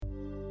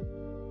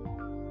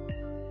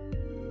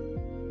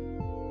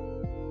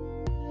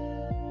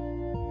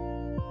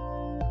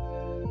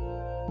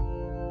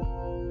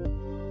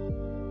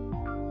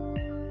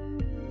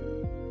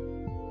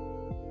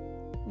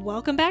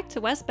Welcome back to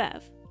West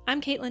Bev.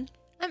 I'm Caitlin.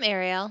 I'm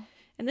Ariel.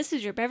 And this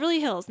is your Beverly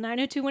Hills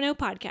 90210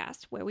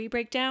 podcast, where we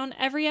break down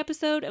every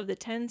episode of the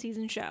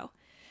 10-season show.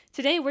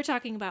 Today we're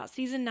talking about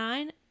season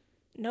 9.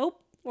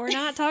 Nope, we're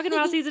not talking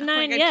about season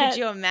 9 God, yet. Could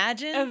you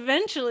imagine?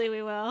 Eventually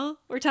we will.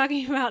 We're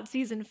talking about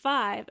season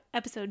 5,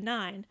 episode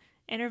 9,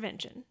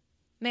 Intervention.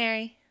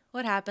 Mary,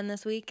 what happened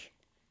this week?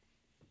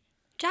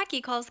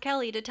 Jackie calls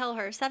Kelly to tell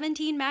her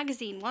 17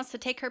 magazine wants to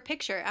take her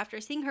picture after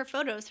seeing her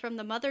photos from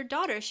the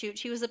mother-daughter shoot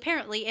she was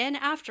apparently in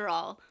after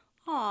all.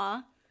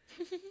 Aww.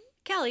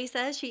 Kelly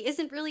says she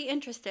isn't really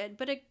interested,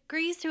 but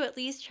agrees to at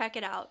least check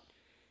it out.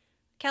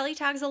 Kelly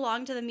tags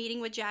along to the meeting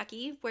with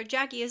Jackie, where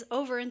Jackie is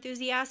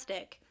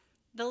over-enthusiastic.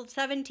 The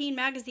 17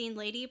 magazine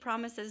lady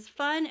promises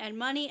fun and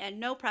money and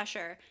no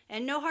pressure,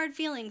 and no hard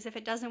feelings if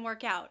it doesn't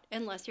work out,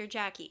 unless you're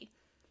Jackie.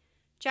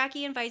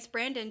 Jackie invites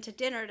Brandon to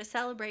dinner to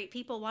celebrate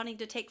people wanting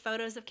to take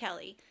photos of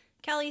Kelly.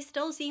 Kelly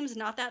still seems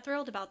not that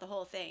thrilled about the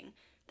whole thing.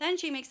 Then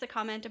she makes a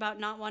comment about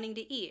not wanting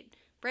to eat.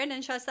 Brandon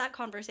shuts that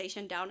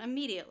conversation down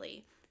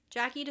immediately.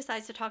 Jackie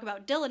decides to talk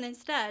about Dylan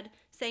instead,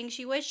 saying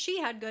she wished she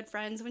had good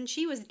friends when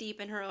she was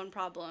deep in her own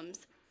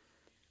problems.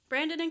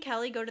 Brandon and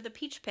Kelly go to the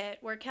Peach Pit,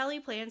 where Kelly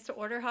plans to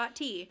order hot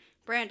tea.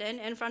 Brandon,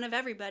 in front of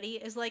everybody,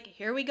 is like,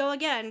 "Here we go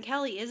again,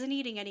 Kelly isn't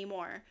eating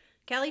anymore."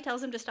 Kelly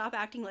tells him to stop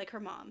acting like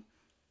her mom.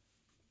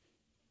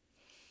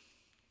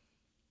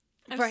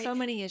 I have so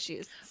many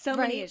issues.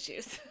 Many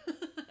issues.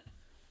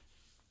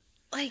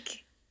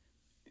 Like,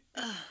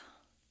 I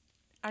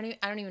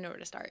don't even know where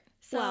to start.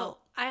 So,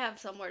 I have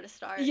somewhere to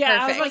start. Yeah,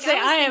 Perfect. I was going to say,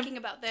 I have thinking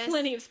about this.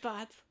 plenty of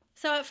spots.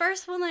 So at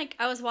first, when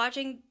I was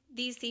watching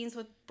these scenes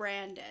with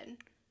Brandon,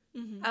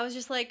 I was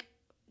just like,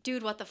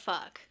 dude, what the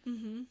fuck?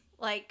 Mm-hmm.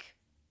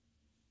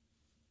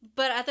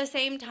 But at the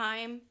same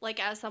time,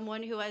 as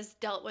someone who has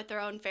dealt with their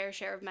own fair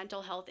share of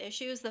mental health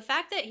issues, the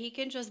fact that he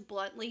can just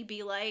bluntly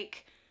be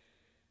like,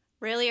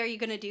 really, are you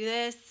going to do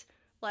this?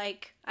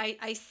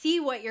 I see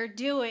what you're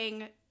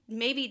doing,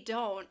 maybe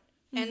don't.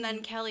 And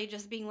then Kelly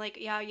just being like,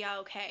 yeah,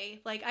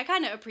 okay. I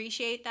kind of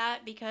appreciate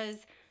that, because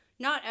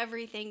not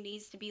everything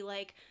needs to be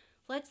like,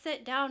 let's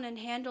sit down and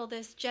handle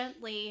this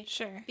gently.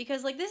 Sure.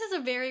 Because, this is a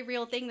very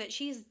real thing that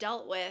she's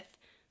dealt with.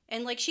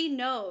 And, she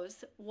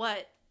knows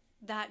what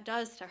that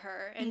does to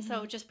her. And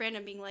so just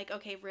Brandon being like,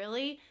 okay,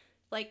 really?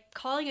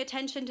 Calling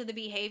attention to the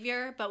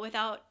behavior, but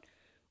without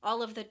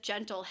all of the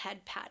gentle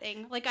head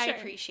patting. I Sure.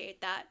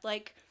 appreciate that.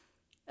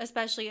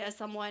 Especially as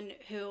someone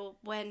who,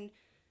 when,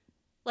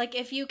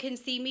 if you can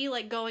see me,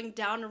 going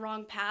down a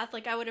wrong path,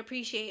 I would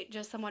appreciate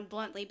just someone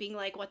bluntly being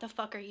like, what the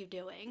fuck are you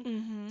doing?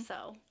 Mm-hmm.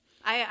 So,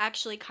 I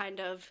actually kind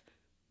of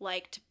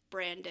liked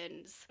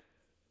Brandon's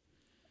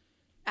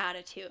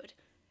attitude.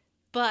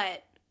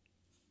 But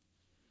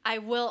I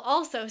will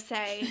also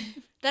say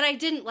that I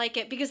didn't like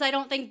it because I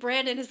don't think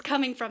Brandon is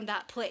coming from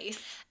that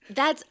place.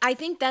 I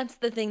think that's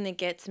the thing that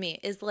gets me,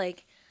 is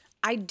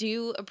I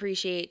do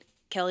appreciate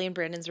Kelly and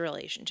Brandon's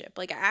relationship.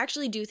 I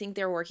actually do think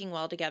they're working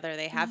well together.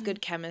 They have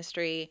good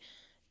chemistry.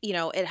 You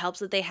know, it helps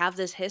that they have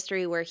this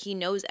history where he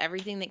knows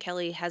everything that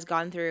Kelly has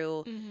gone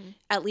through,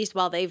 at least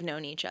while they've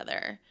known each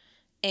other.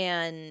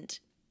 And,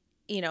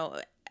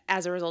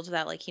 as a result of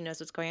that, he knows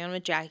what's going on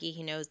with Jackie.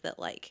 He knows that,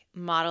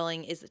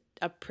 modeling is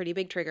a pretty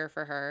big trigger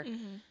for her.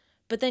 Mm-hmm.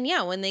 But then,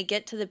 yeah, when they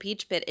get to the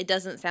Peach Pit, it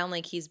doesn't sound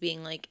like he's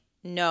being like,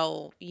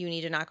 no, you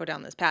need to not go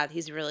down this path.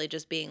 He's really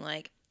just being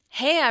like,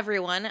 hey,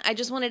 everyone, I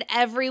just wanted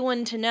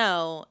everyone to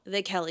know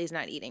that Kelly's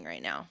not eating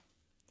right now.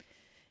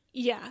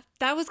 Yeah,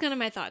 that was kind of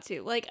my thought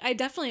too. I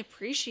definitely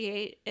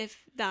appreciate if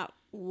that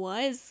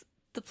was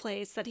the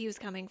place that he was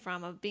coming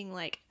from, of being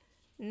like,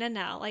 no,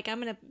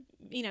 I'm going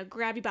to,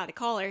 grab you by the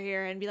collar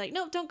here and be like,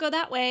 no, don't go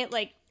that way.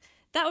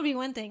 That would be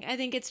one thing. I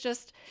think it's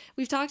just,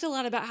 we've talked a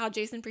lot about how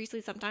Jason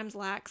Priestley sometimes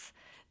lacks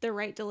the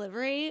right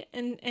delivery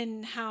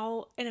and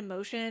how an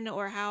emotion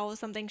or how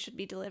something should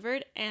be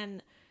delivered.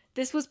 And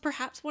this was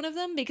perhaps one of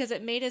them, because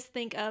it made us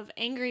think of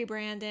angry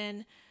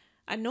Brandon,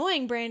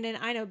 annoying Brandon,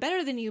 I know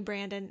better than you,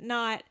 Brandon,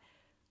 not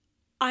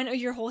I know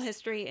your whole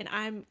history and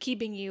I'm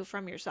keeping you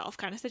from yourself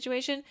kind of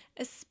situation,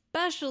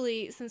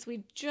 especially since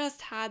we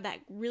just had that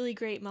really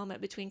great moment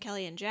between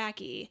Kelly and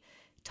Jackie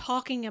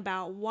talking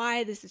about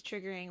why this is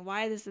triggering,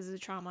 why this is a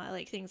trauma,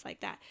 things like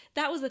that.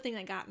 That was the thing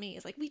that got me,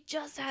 is we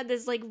just had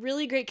this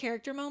really great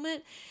character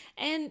moment,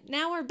 and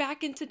now we're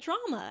back into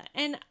trauma,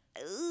 and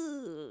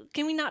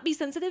can we not be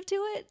sensitive to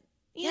it?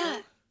 Yeah.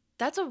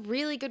 That's a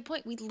really good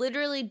point. We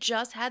literally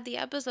just had the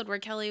episode where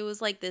Kelly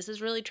was like, this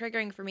is really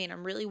triggering for me, and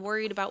I'm really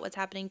worried about what's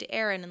happening to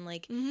Aaron.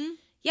 And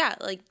yeah,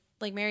 like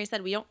Mary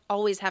said, we don't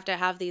always have to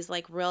have these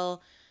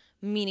real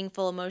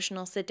meaningful,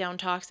 emotional sit-down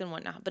talks and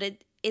whatnot.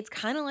 But it's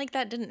kind of like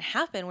that didn't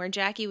happen, where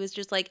Jackie was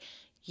just like,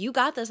 you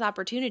got this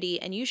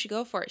opportunity and you should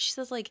go for it. She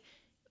says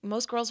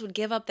most girls would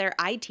give up their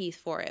eye teeth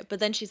for it. But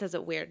then she says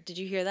it weird. Did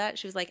you hear that?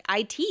 She was like,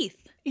 eye teeth.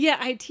 Yeah,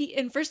 eye teeth.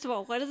 And first of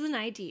all, what is an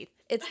eye teeth?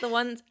 It's the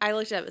ones, I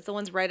looked it up, it's the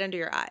ones right under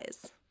your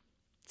eyes.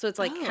 So it's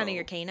kind of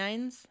your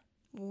canines.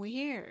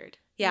 Weird.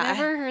 Yeah.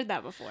 Never heard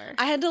that before.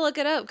 I had to look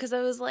it up because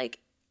I was like,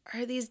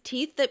 are these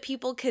teeth that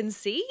people can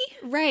see?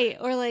 Right.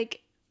 Or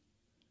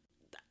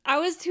I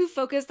was too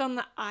focused on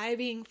the eye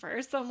being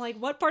first. So I'm like,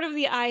 what part of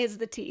the eye is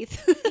the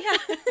teeth?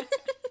 Yeah.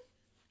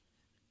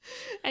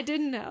 I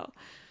didn't know.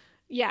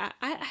 Yeah,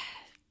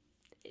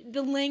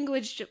 the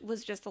language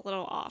was just a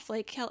little off.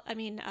 Like,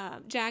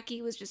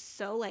 Jackie was just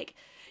so like,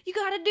 you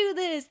got to do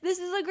this. This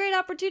is a great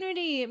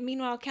opportunity.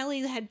 Meanwhile,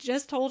 Kelly had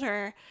just told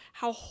her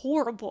how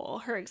horrible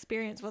her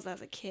experience was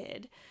as a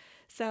kid.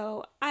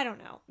 So I don't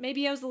know.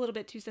 Maybe I was a little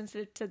bit too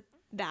sensitive to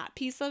that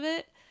piece of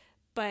it,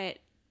 but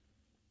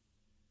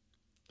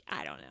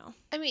I don't know.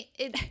 I mean,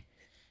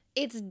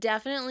 it's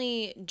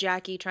definitely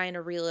Jackie trying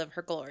to relive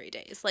her glory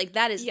days. Like,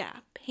 that is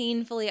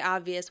painfully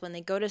obvious when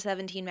they go to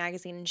 17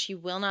 magazine and she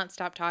will not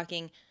stop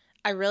talking.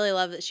 I really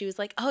love that she was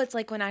like, oh, it's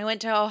like when I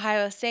went to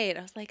Ohio State.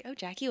 I was like, oh,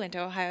 Jackie went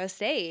to Ohio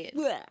State.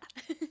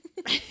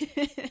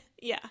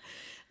 Yeah.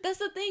 That's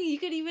the thing. You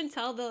could even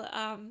tell the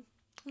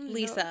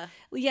Lisa.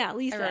 Yeah,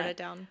 Lisa. I wrote it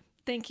down.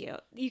 Thank you.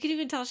 You could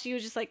even tell she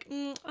was just like,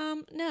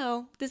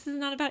 no, this is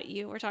not about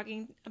you. We're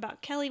talking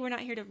about Kelly. We're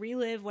not here to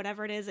relive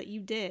whatever it is that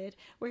you did.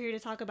 We're here to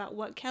talk about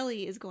what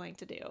Kelly is going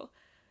to do.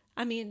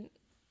 I mean,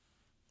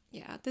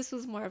 yeah, this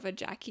was more of a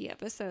Jackie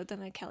episode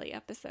than a Kelly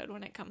episode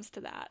when it comes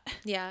to that.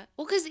 Yeah.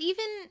 Well, because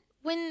even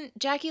when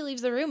Jackie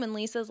leaves the room and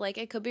Lisa's like,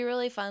 it could be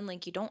really fun.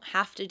 Like, you don't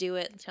have to do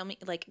it. Tell me,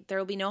 like, there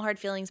will be no hard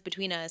feelings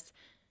between us.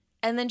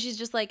 And then she's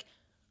just like,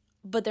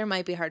 but there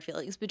might be hard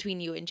feelings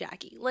between you and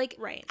Jackie. Like,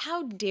 right.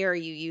 How dare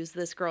you use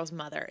this girl's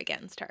mother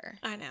against her?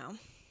 I know.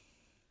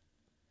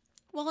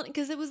 Well,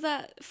 because it was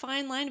that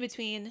fine line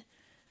between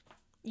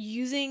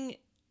using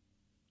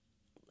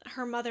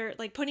her mother,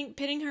 like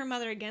pitting her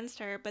mother against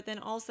her, but then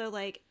also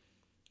like,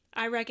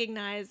 I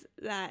recognize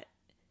that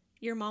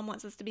your mom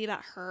wants this to be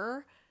about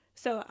her,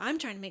 so I'm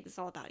trying to make this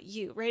all about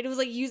you, right? It was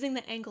like using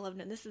the angle of,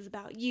 no, this is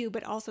about you,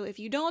 but also if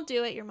you don't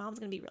do it, your mom's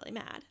gonna be really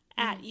mad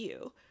at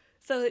you.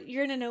 So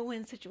you're in a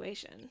no-win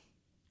situation.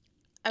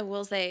 I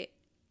will say,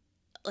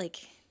 like,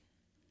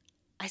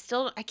 I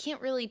can't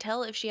really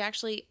tell if she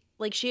actually,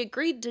 like, she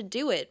agreed to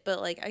do it,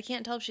 but, like, I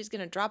can't tell if she's going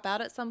to drop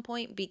out at some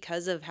point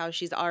because of how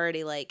she's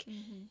already, like,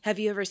 have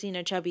you ever seen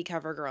a chubby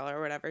cover girl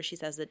or whatever she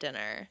says at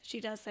dinner? She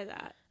does say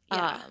that.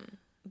 Yeah.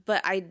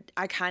 But I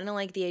kind of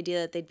like the idea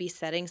that they'd be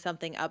setting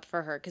something up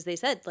for her because they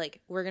said,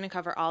 like, we're going to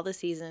cover all the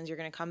seasons. You're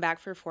going to come back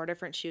for 4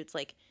 different shoots.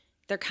 Like,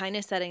 they're kind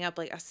of setting up,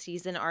 like, a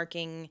season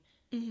arcing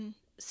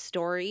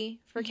story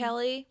for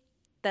Kelly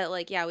that,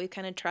 like, yeah, we've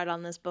kind of tread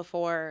on this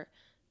before,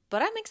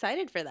 but I'm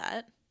excited for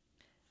that.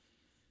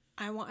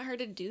 I want her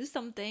to do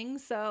something,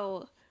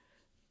 so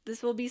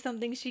this will be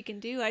something she can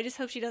do. I just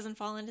hope she doesn't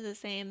fall into the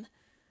same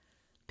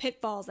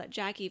pitfalls that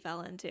Jackie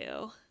fell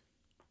into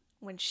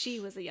when she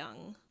was a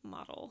young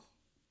model.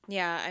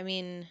 Yeah, I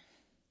mean,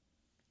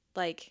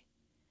 like,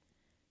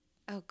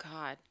 oh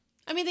God.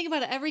 I mean, think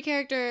about it. Every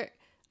character,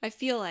 I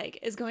feel like,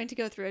 is going to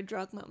go through a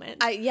drug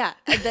moment. Like,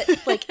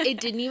 it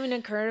didn't even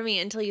occur to me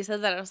until you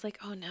said that. I was like,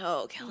 oh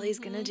no, Kelly's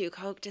gonna do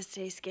coke to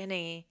stay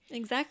skinny.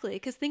 Exactly,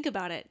 because think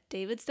about it.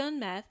 David's done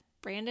meth.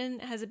 Brandon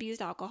has abused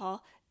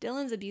alcohol.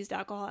 Dylan's abused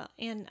alcohol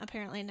and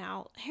apparently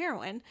now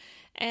heroin.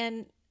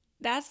 And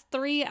that's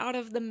 3 out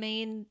of the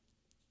main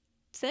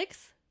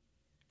 6?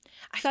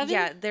 7?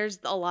 Yeah, there's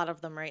a lot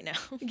of them right now.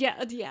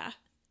 Yeah.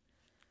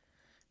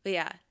 But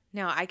yeah,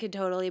 no, I could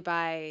totally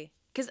buy...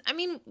 Because, I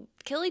mean,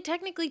 Kelly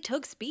technically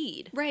took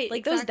speed. Right, Like,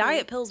 exactly. those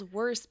diet pills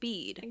were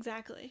speed.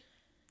 Exactly.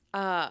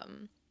 I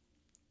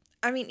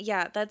mean,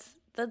 yeah,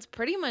 that's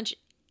pretty much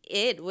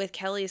it with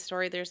Kelly's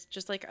story. There's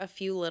just, like, a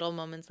few little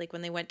moments, like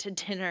when they went to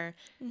dinner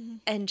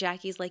and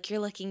Jackie's like, you're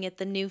looking at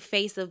the new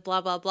face of blah,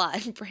 blah, blah.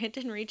 And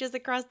Brandon reaches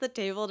across the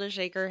table to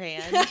shake her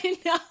hand. I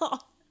know.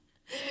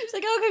 She's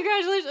like, oh,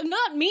 congratulations.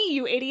 Not me,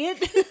 you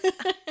idiot.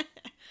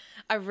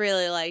 I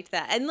really liked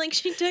that. And, like,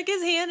 she took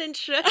his hand and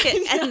shook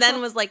it and then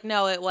was like,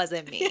 no, it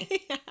wasn't me.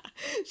 Yeah.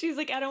 She's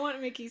like, I don't want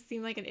to make you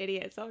seem like an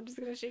idiot, so I'm just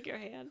going to shake your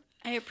hand.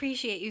 I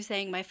appreciate you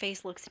saying my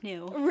face looks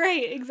new.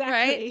 Right,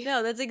 exactly. Right?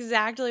 No, that's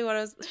exactly what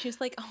I was. She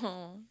was like,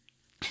 oh,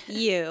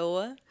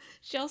 you.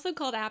 She also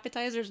called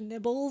appetizers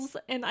nibbles,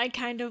 and I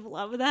kind of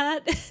love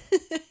that.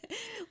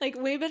 Like,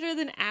 way better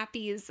than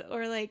appies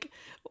or, like,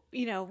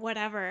 you know,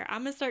 whatever.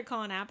 I'm going to start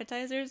calling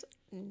appetizers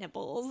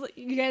nibbles.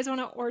 You guys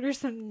want to order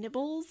some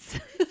nibbles?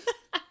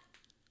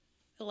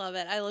 I love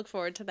it. I look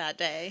forward to that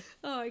day.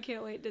 Oh, I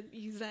can't wait to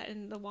use that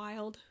in the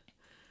wild.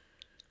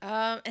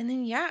 And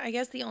then, yeah, I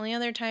guess the only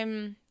other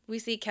time we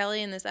see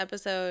Kelly in this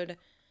episode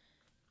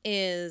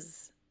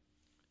is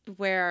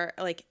where,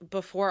 like,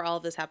 before all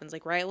of this happens,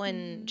 like, right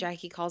when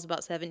Jackie calls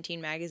about 17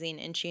 magazine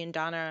and she and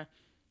Donna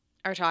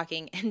are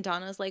talking, and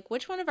Donna's like,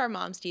 which one of our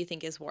moms do you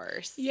think is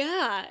worse?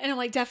 Yeah. And I'm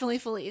like, definitely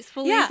Felice.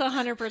 Felice, Yeah.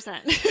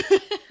 100%.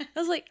 I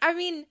was like, I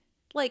mean,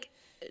 like,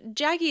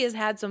 Jackie has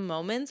had some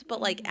moments,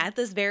 but, like, at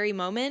this very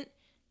moment,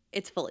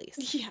 it's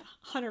Felice. Yeah,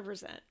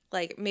 100%.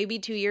 Like, maybe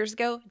 2 years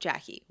ago,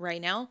 Jackie.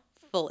 Right now,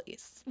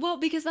 Felice. Well,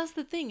 because that's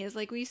the thing is,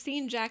 like, we've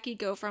seen Jackie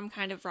go from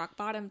kind of rock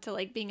bottom to,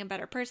 like, being a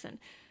better person.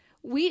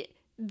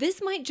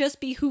 This might just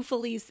be who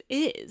Felice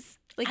is.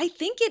 Like, I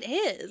think it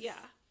is. yeah.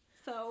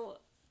 So,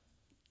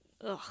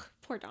 ugh,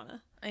 poor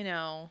Donna. I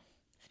know.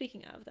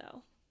 Speaking of,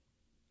 though.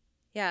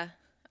 Yeah.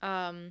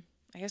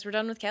 I guess we're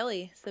done with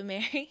Kelly. So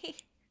Mary.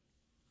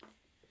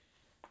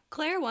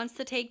 Claire wants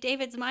to take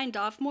David's mind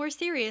off more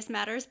serious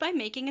matters by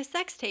making a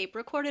sex tape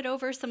recorded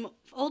over some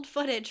old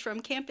footage from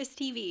campus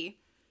TV.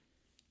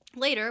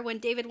 Later, when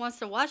David wants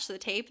to watch the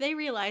tape, they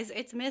realize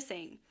it's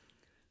missing.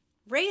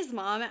 Ray's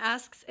mom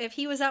asks if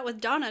he was out with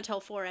Donna till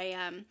 4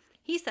 a.m.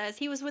 He says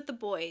he was with the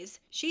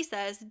boys. She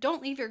says,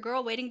 don't leave your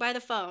girl waiting by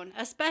the phone,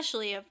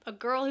 especially a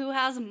girl who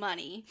has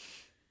money.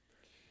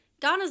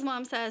 Donna's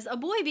mom says a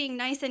boy being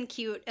nice and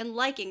cute and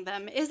liking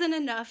them isn't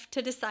enough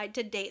to decide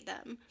to date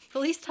them.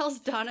 Felice tells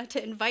Donna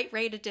to invite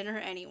Ray to dinner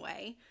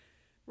anyway.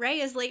 Ray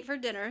is late for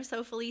dinner,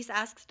 so Felice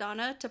asks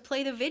Donna to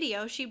play the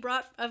video she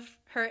brought of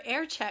her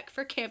air check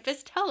for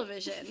campus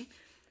television.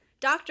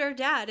 Dr.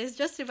 Dad is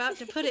just about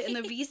to put it in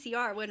the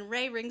VCR when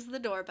Ray rings the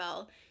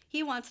doorbell.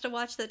 He wants to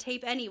watch the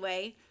tape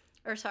anyway.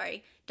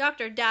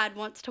 Dr. Dad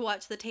wants to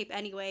watch the tape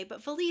anyway,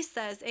 but Felice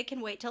says it can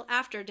wait till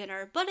after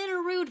dinner, but in a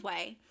rude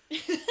way.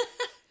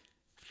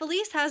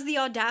 Felice has the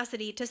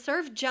audacity to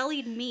serve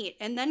jellied meat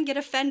and then get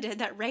offended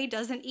that Ray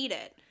doesn't eat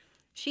it.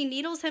 She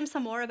needles him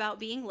some more about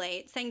being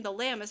late, saying the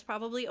lamb is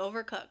probably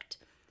overcooked.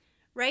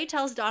 Ray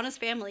tells Donna's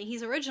family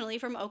he's originally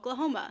from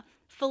Oklahoma.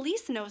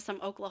 Felice knows some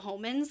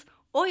Oklahomans,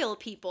 oil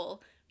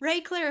people. Ray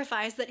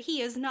clarifies that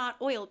he is not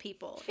oil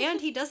people,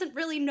 and he doesn't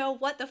really know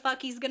what the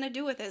fuck he's gonna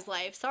do with his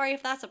life. Sorry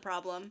if that's a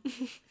problem.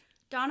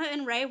 Donna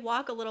and Ray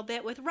walk a little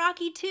bit with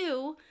Rocky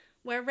too,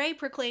 where Ray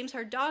proclaims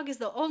her dog is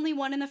the only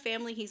one in the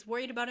family he's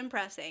worried about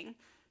impressing.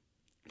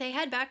 They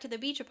head back to the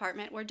beach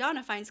apartment where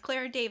Donna finds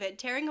Claire and David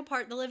tearing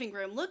apart the living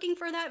room looking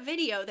for that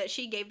video that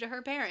she gave to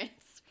her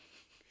parents.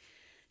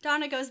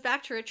 Donna goes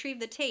back to retrieve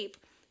the tape.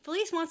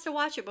 Felice wants to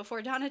watch it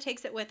before Donna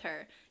takes it with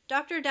her.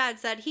 Dr. Dad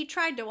said he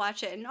tried to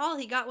watch it and all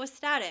he got was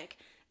static.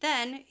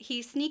 Then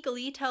he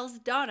sneakily tells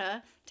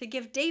Donna to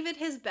give David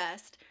his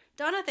best.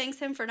 Donna thanks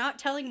him for not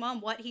telling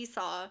Mom what he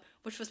saw,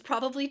 which was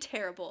probably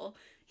terrible.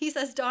 He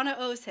says Donna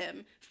owes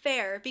him.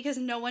 Fair, because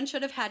no one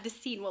should have had to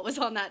see what was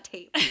on that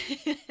tape.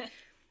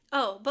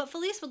 Oh, but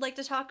Felice would like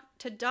to talk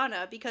to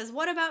Donna because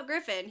what about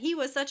Griffin? He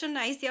was such a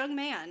nice young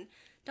man.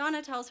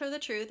 Donna tells her the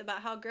truth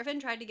about how Griffin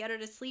tried to get her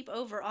to sleep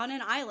over on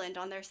an island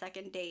on their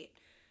second date.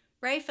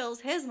 Ray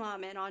fills his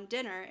mom in on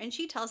dinner, and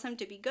she tells him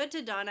to be good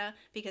to Donna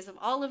because of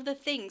all of the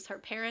things her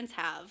parents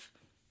have.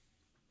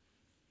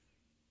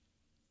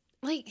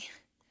 Like,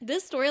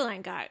 this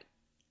storyline got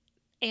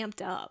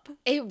amped up.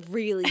 It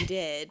really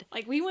did.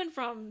 Like, we went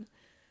from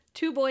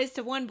 2 boys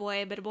to 1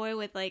 boy, but a boy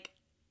with, like,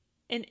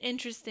 an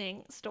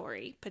interesting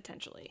story,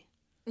 potentially.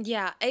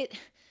 Yeah,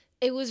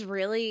 it was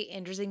really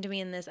interesting to me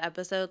in this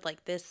episode,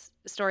 like this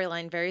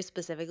storyline very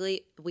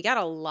specifically. We got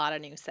a lot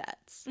of new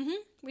sets.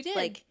 Mm-hmm, we did.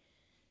 Like,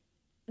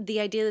 the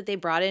idea that they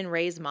brought in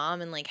Ray's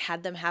mom and, like,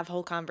 had them have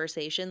whole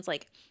conversations,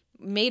 like,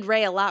 made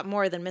Ray a lot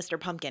more than Mr.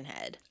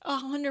 Pumpkinhead.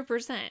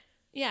 100%.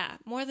 Yeah,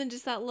 more than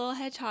just that little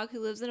hedgehog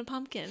who lives in a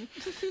pumpkin.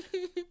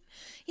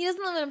 He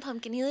doesn't live in a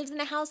pumpkin. He lives in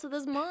a house with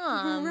his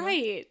mom.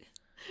 Right.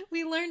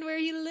 We learned where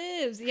he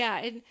lives.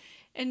 Yeah,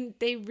 and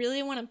they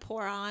really want to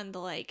pour on the,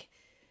 like,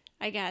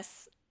 I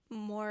guess,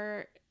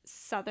 more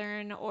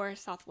southern or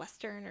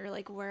southwestern or,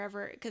 like,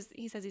 wherever, because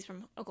he says he's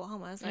from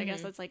Oklahoma, so I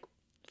guess that's, like,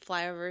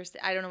 Flyovers.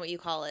 I don't know what you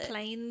call it.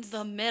 plains.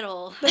 The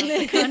middle of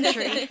the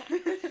country.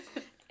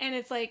 And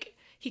it's like,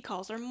 he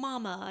calls her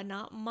mama,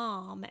 not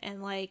mom,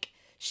 and, like,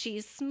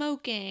 she's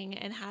smoking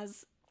and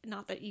has,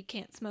 not that you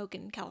can't smoke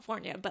in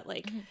California, but,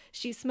 like,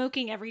 she's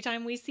smoking every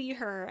time we see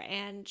her,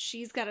 and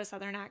she's got a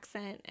southern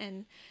accent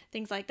and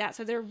things like that.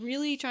 So they're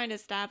really trying to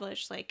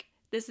establish, like,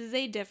 this is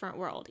a different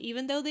world.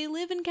 Even though they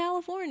live in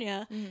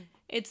California,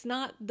 it's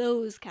not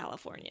those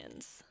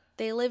Californians.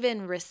 They live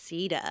in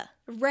Reseda.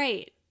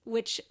 Right.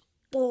 Which,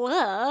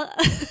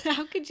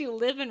 how could you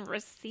live in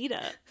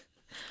Reseda?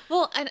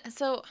 Well, and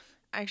so,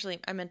 actually,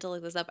 I meant to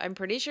look this up. I'm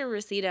pretty sure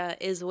Reseda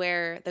is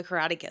where the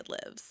Karate Kid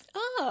lives.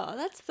 Oh,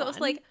 that's So fun. it's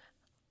like,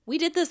 we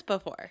did this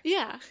before.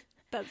 Yeah,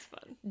 that's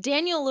fun.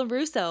 Daniel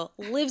LaRusso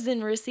lives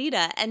in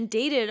Reseda and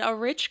dated a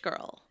rich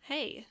girl.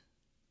 Hey.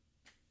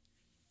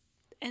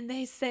 And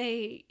they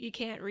say you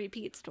can't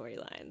repeat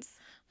storylines.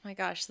 Oh my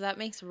gosh, so that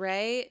makes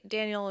Ray,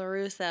 Daniel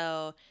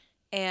LaRusso,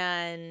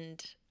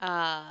 and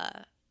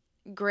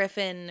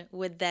Griffin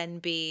would then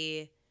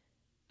be,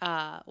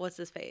 what's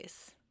his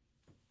face?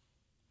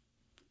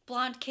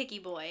 Blonde kicky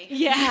boy.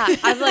 Yeah,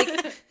 I'm like,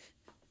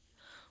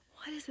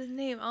 what is his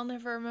name? I'll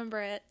never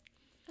remember it.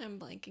 I'm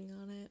blanking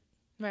on it.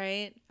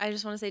 Right? I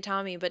just want to say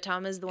Tommy, but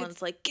Tom is the one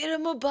that's like, get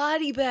him a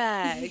body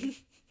bag.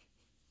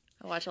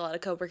 I watch a lot of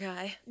Cobra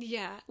Kai.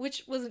 Yeah,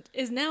 which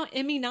is now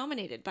Emmy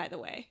nominated, by the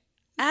way.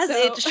 As So-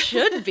 it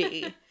should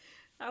be.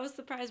 I was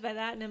surprised by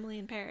that, and Emily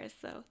in Paris.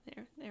 So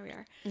there we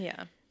are.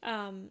 Yeah.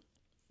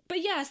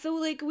 But yeah, so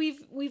like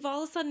we've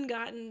all of a sudden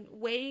gotten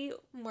way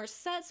more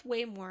sets,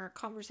 way more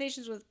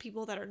conversations with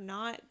people that are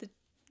not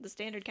the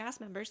standard cast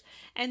members,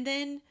 and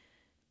then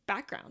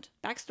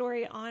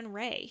backstory on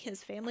Ray.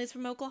 His family's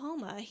from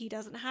Oklahoma. He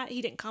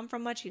didn't come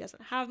from much. He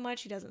doesn't have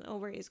much. He doesn't know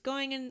where he's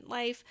going in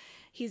life.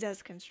 He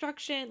does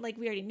construction. Like,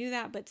 we already knew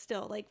that, but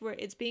still, like,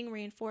 it's being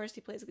reinforced.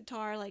 He plays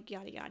guitar, like,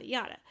 yada yada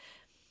yada.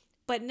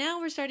 But now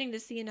we're starting to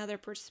see another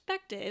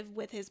perspective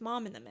with his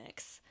mom in the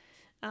mix.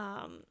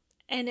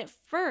 And at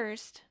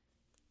first,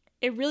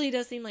 it really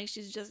does seem like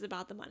she's just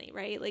about the money,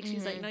 right? Like,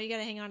 she's like, no, you got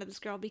to hang on to this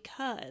girl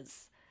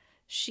because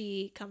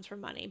she comes from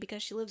money,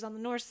 because she lives on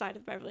the north side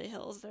of Beverly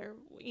Hills, or,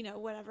 you know,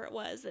 whatever it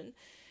was,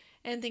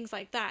 and things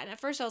like that. And at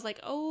first I was like,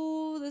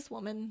 oh, this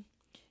woman,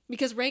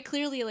 because Ray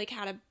clearly, like,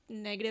 had a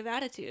negative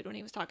attitude when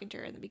he was talking to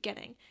her in the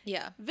beginning.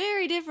 Yeah.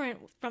 Very different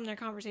from their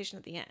conversation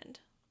at the end.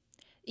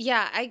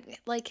 Yeah,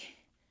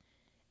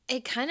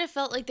 it kind of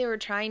felt like they were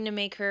trying to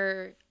make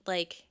her,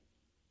 like,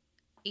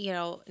 you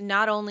know,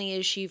 not only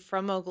is she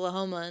from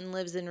Oklahoma and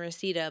lives in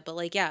Reseda, but,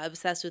 like, yeah,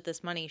 obsessed with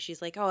this money.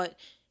 She's like, oh,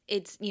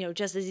 it's, you know,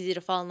 just as easy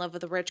to fall in love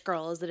with a rich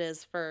girl as it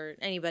is for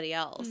anybody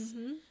else.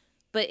 Mm-hmm.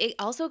 But it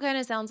also kind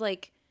of sounds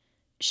like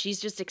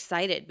she's just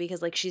excited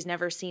because, like, she's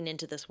never seen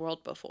into this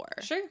world before.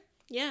 Sure.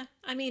 Yeah.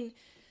 I mean,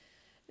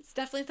 it's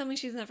definitely something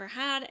she's never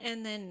had.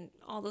 And then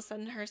all of a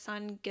sudden her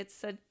son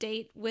gets a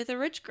date with a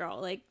rich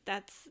girl. Like,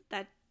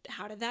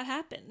 how did that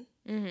happen?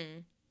 Mm-hmm.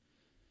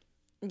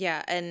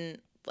 Yeah. And,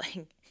 like,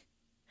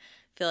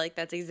 I feel like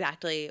that's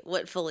exactly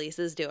what Felice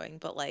is doing,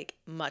 but, like,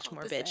 much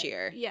more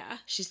bitchier. Yeah.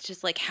 She's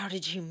just like, how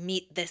did you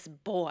meet this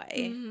boy?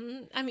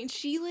 Mm-hmm. I mean,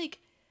 she, like,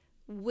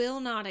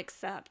 will not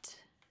accept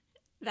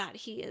that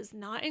he is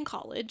not in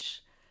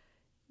college.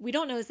 We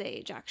don't know his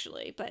age,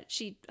 actually, but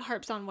she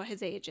harps on what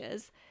his age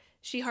is.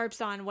 She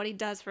harps on what he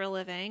does for a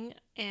living,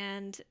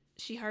 and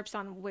she harps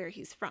on where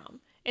he's from.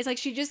 It's like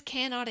she just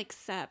cannot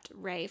accept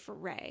Ray for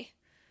Ray.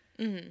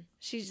 Mm-hmm.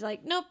 She's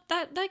like, nope,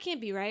 that can't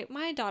be right.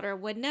 My daughter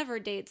would never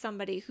date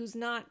somebody who's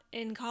not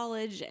in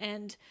college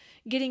and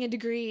getting a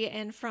degree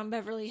and from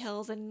Beverly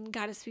Hills and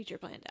got his future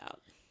planned out.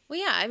 Well,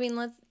 yeah, I mean,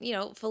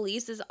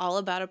 Felice is all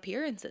about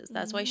appearances.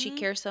 That's why she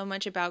cares so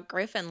much about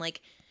Griffin.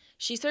 Like,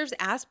 she serves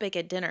aspic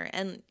at dinner,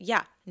 and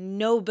yeah,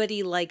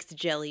 nobody likes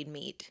jellied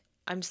meat.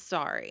 I'm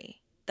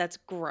sorry. That's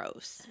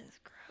gross. That is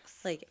gross.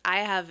 Like, I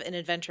have an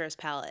adventurous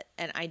palate,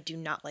 and I do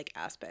not like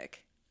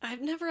aspic.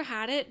 I've never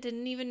had it.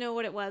 Didn't even know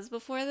what it was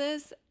before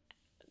this.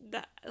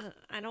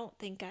 I don't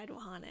think I'd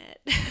want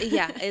it.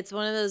 Yeah, it's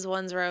one of those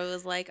ones where I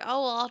was like,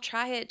 oh, well, I'll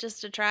try it just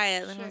to try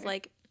it. And Sure. I was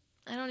like,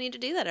 I don't need to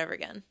do that ever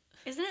again.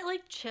 Isn't it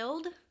like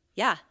chilled?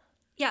 Yeah.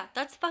 Yeah,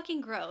 that's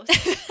fucking gross.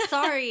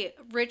 Sorry,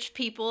 rich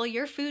people,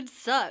 your food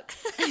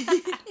sucks.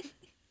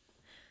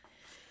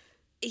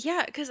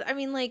 Yeah, because, I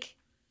mean, like,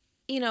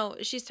 you know,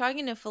 she's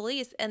talking to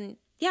Felice, and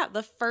yeah,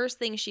 the first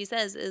thing she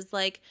says is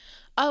like,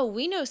 oh,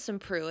 we know some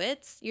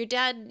Pruitts. Your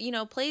dad, you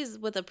know, plays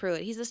with a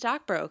Pruitt. He's a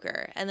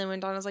stockbroker. And then when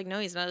Donna's like, no,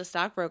 he's not a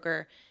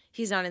stockbroker,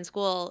 he's not in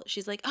school,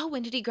 she's like, oh,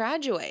 when did he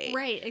graduate?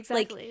 Right,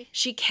 exactly. Like,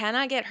 she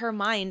cannot get her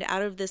mind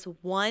out of this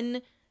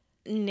one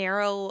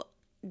narrow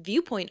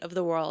viewpoint of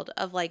the world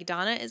of, like,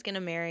 Donna is going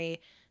to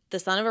marry the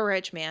son of a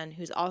rich man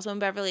who's also in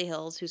Beverly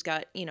Hills, who's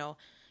got, you know,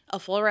 a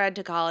full ride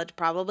to college,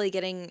 probably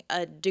getting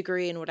a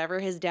degree in whatever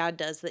his dad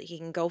does so that he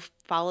can go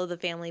follow the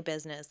family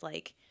business.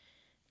 Like,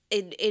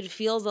 it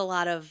feels a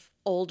lot of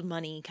old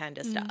money kind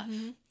of stuff.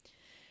 Mm-hmm.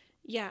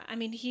 Yeah, I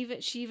mean,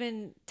 she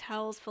even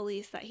tells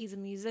Felice that he's a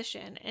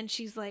musician, and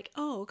she's like,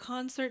 oh,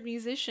 concert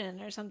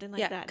musician or something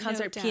like that.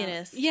 Concert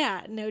pianist.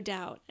 Yeah, no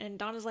doubt. And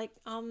Donna's like,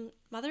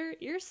 mother,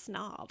 you're a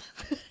snob.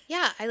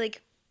 Yeah,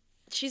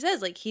 she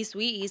says, like, he's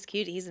sweet, he's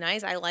cute, he's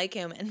nice, I like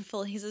him. And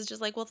Felice is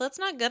just like, well, that's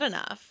not good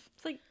enough.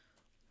 It's like,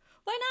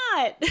 why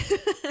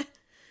not?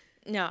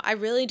 No, I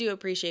really do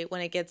appreciate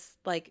when it gets,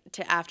 like,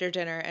 to after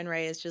dinner and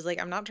Ray is just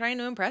like, I'm not trying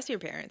to impress your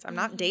parents. I'm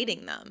not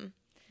dating them.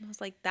 And I was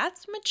like,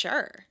 that's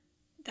mature.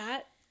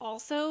 That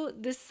also,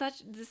 this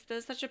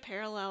does such a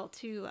parallel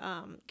to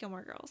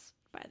Gilmore Girls,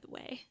 by the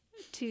way,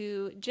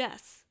 to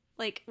Jess.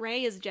 Like,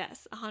 Ray is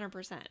Jess,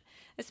 100%.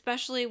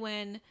 Especially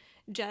when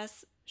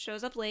Jess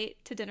shows up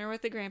late to dinner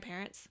with the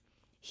grandparents.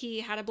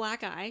 He had a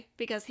black eye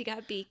because he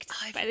got beaked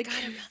by the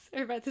goose,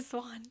 or by the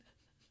swan.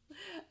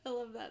 I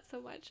love that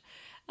so much.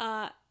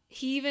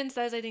 He even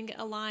says, I think,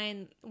 a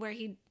line where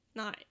he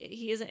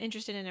isn't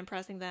interested in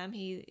impressing them.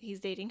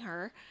 He's dating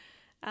her.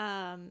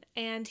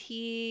 And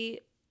he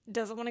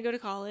doesn't want to go to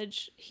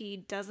college. He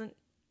doesn't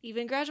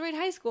even graduate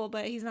high school,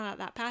 but he's not at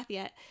that path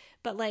yet.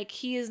 But, like,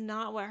 he is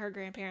not what her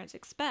grandparents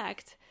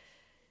expect.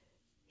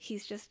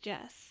 He's just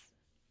Jess.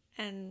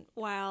 And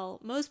while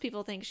most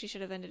people think she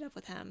should have ended up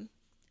with him,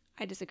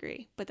 I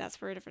disagree, but that's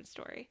for a different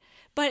story.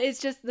 But it's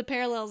just the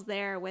parallels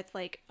there with,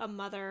 like, a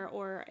mother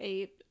or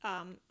a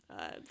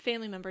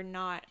family member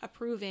not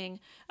approving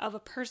of a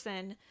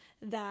person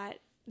that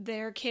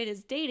their kid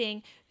is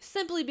dating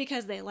simply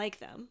because they like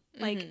them.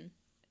 Like,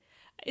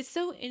 it's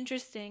so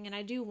interesting, and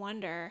I do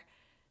wonder,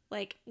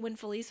 like, when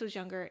Felice was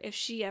younger, if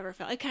she ever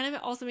felt... It kind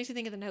of also makes me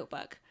think of The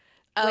Notebook.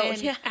 Oh, when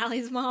yeah.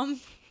 Allie's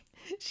mom,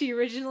 she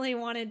originally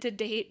wanted to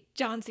date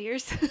John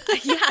Sears.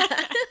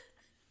 Yeah.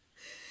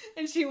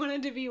 And she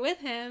wanted to be with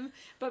him,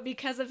 but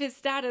because of his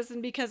status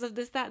and because of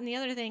this, that, and the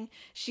other thing,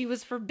 she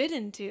was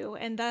forbidden to,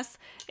 and thus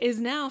is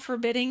now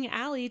forbidding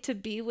Allie to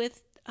be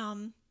with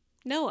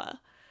Noah,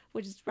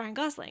 which is Ryan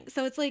Gosling.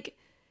 So it's like,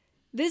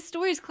 this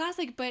story is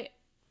classic, but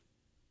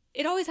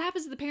it always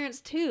happens to the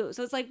parents too.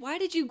 So it's like, why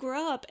did you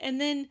grow up and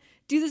then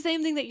do the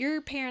same thing that your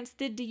parents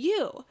did to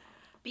you.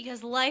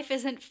 Because life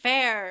isn't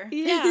fair.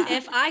 Yeah.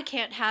 If I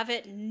can't have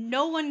it,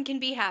 no one can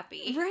be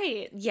happy.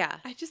 Right. Yeah.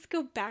 I just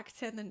go back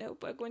to The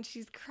Notebook when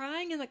she's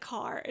crying in the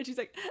car and she's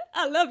like,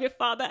 I love your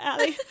father,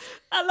 Allie.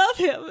 I love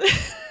him.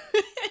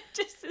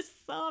 Just is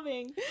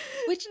sobbing.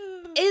 Which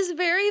is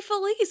very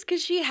Felice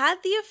because she had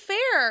the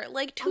affair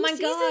like 2 my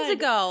seasons God.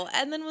 ago.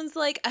 And then was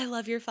like, I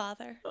love your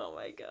father. Oh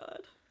my God.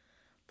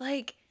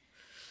 Like,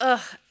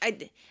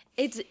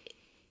 it's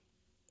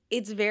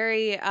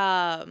very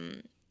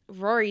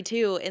Rory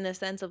too, in the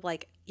sense of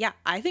like, yeah,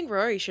 I think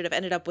Rory should have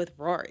ended up with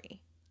Rory.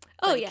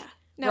 Oh, Like, yeah.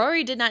 No,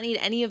 Rory did not need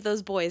any of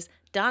those boys.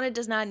 Donna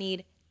does not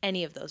need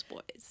any of those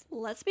boys.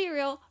 let's be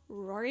real.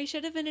 Rory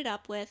should have ended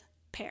up with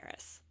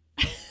Paris.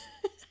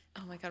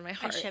 Oh my God, my I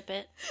heart. ship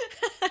it.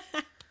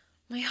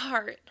 My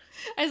heart.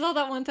 I saw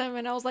that one time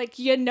and I was like,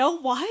 you know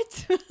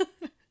what?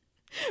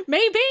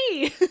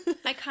 Maybe.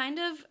 I kind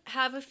of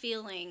have a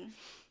feeling,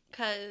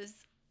 because,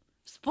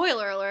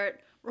 spoiler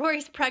alert,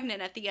 Rory's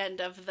pregnant at the end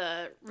of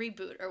the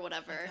reboot or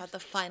whatever. Got the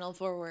final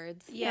 4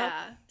 words.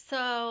 Yeah.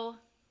 So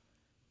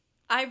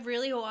I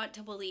really want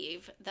to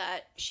believe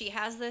that she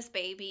has this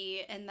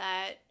baby and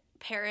that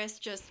Paris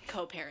just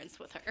co-parents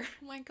with her.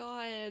 Oh my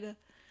God.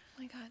 Oh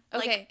my God.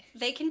 Like, Okay.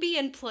 they can be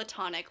in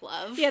platonic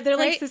love. Yeah, they're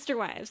like Right? sister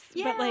wives.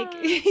 Yeah, But like,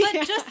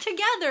 but just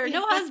together,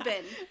 no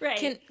husband.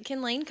 right.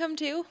 Can Lane come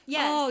too?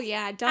 Yes. Oh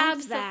yeah,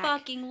 dump Zach.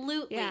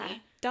 Abso-fucking-lutely. Yeah,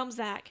 dump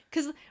Zach.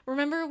 Because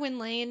remember when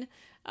Lane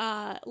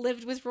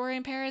lived with Rory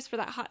in Paris for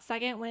that hot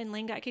second when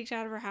Lane got kicked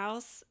out of her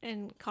house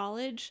in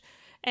college,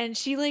 and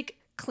she like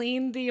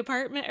cleaned the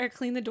apartment or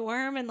cleaned the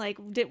dorm and like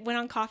went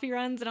on coffee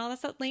runs and all that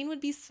stuff. Lane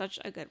would be such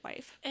a good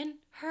wife. And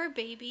her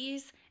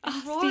babies. And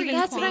Oh, Rory. Stephen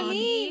That's what I Kwan.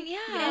 mean.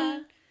 Yeah.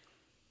 And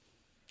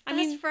I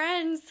best mean,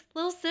 friends,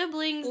 little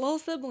siblings. little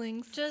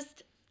siblings.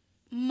 Just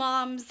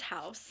mom's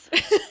house.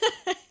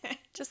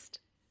 Just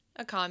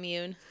a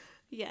commune.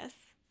 Yes,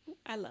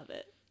 I love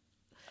it.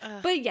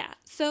 Ugh. But yeah,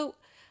 so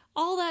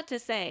all that to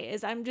say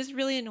is I'm just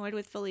really annoyed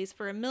with Felice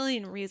for a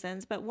million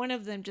reasons, but one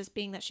of them just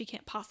being that she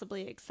can't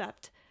possibly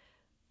accept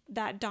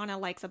that Donna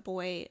likes a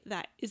boy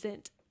that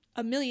isn't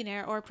a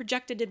millionaire or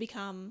projected to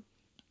become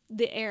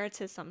the heir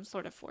to some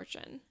sort of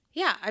fortune.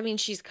 Yeah, I mean,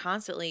 she's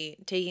constantly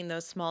taking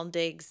those small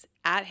digs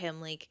at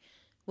him. Like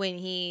when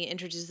he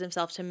introduces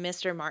himself to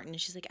Mr. Martin,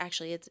 she's like,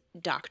 actually, it's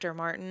Dr.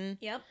 Martin.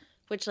 Yep.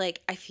 Which,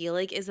 like, I feel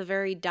like is a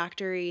very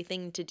doctory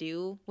thing to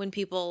do when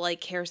people,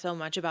 like, care so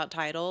much about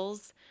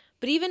titles.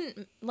 But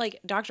even, like,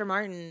 Dr.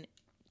 Martin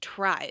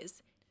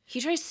tries. He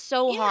tries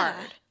so hard.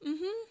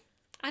 Mm-hmm.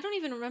 I don't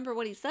even remember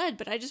what he said,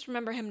 but I just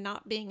remember him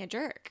not being a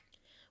jerk.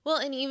 Well,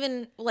 and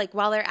even, like,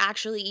 while they're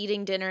actually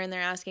eating dinner and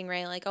they're asking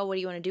Ray, like, oh, what do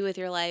you want to do with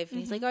your life? And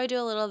he's like, oh, I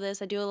do a little of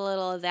this. I do a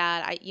little of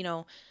that.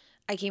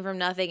 I came from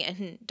nothing.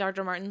 And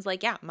Dr. Martin's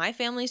like, yeah, my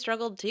family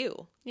struggled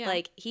too. Yeah.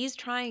 Like, he's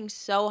trying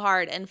so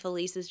hard. And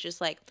Felice is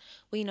just like,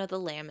 well, the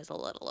lamb is a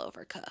little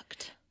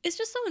overcooked. It's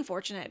just so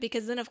unfortunate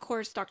because then, of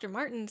course, Dr.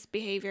 Martin's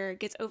behavior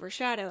gets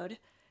overshadowed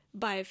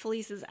by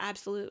Felice's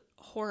absolute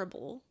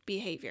horrible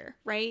behavior,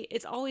 right?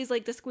 It's always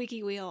like the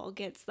squeaky wheel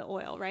gets the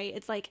oil, right?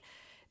 It's like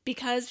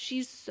because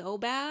she's so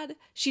bad,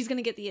 she's going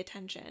to get the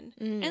attention.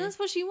 And that's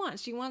what she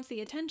wants. She wants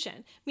the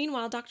attention.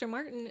 Meanwhile, Dr.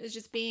 Martin is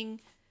just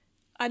being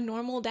a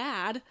normal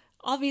dad,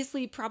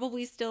 obviously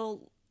probably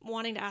still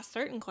wanting to ask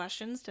certain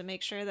questions to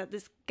make sure that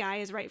this guy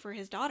is right for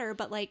his daughter,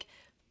 but like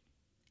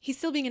he's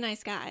still being a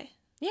nice guy.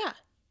 Yeah.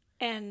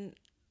 And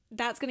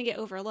that's going to get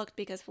overlooked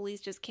because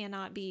Felice just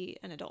cannot be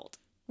an adult.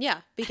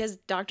 Yeah, because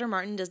Dr.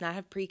 Martin does not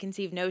have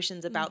preconceived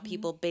notions about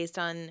people based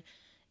on,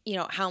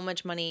 how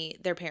much money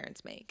their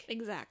parents make.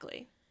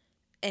 Exactly.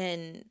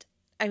 And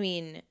I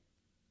mean,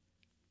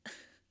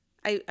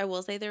 I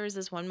will say there was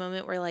this one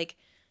moment where like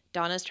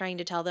Donna's trying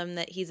to tell them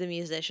that he's a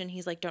musician.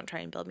 He's like, don't try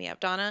and build me up,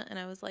 Donna. And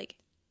I was like,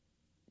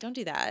 don't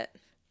do that.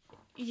 For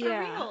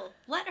real.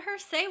 Let her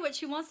say what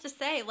she wants to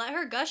say. Let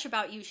her gush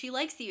about you. She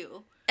likes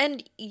you.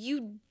 And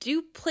you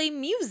do play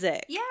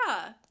music.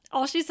 Yeah.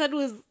 All she said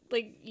was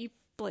like, you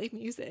play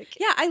music.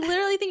 Yeah, I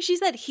literally think she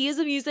said he is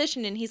a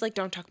musician and he's like,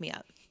 don't talk me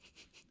up.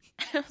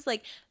 I was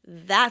like,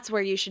 that's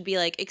where you should be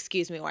like,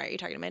 excuse me, why are you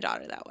talking to my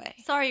daughter that way?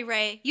 Sorry,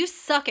 Ray. You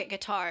suck at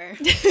guitar.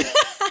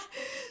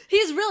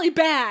 He's really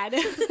bad.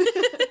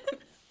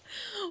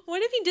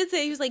 What if he did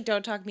say, he was like,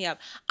 don't talk me up?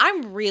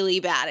 I'm really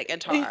bad at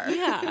guitar.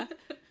 Yeah.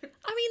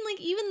 I mean,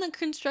 like, even the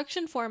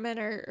construction foreman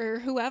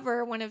or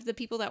whoever, one of the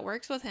people that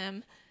works with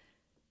him,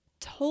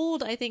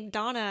 told, I think,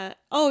 Donna,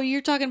 oh,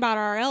 you're talking about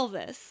our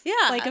Elvis.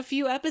 Yeah. Like, a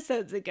few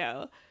episodes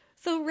ago.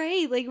 So,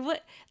 Ray, like,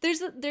 what?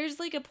 There's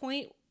like, a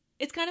point,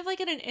 it's kind of like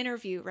in an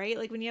interview, right?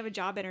 Like, when you have a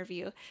job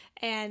interview,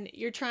 and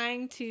you're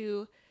trying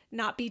to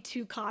not be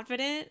too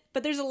confident,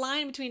 but there's a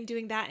line between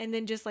doing that and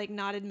then just, like,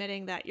 not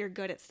admitting that you're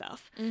good at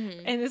stuff.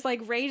 Mm-hmm. And it's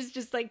like, Ray's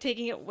just, like,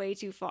 taking it way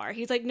too far.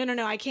 He's like,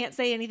 no, I can't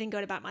say anything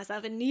good about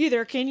myself, and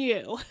neither can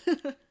you.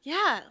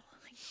 Yeah.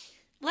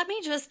 Let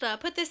me just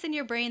put this in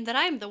your brain that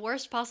I'm the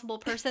worst possible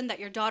person that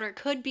your daughter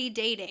could be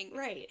dating.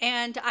 Right.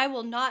 And I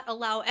will not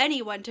allow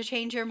anyone to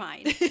change your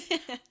mind.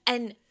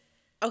 And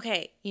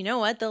okay, you know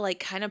what? The like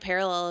kind of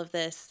parallel of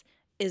this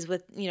is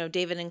with, you know,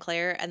 David and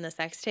Claire and the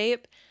sex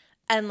tape.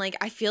 And, like,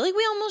 I feel like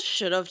we almost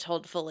should have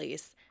told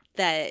Felice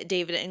that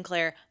David and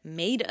Claire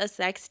made a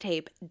sex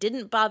tape,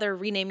 didn't bother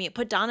renaming it,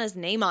 put Donna's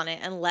name on it,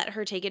 and let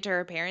her take it to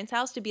her parents'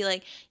 house to be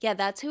like, yeah,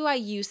 that's who I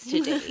used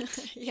to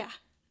date. Yeah.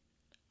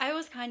 I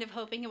was kind of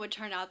hoping it would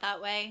turn out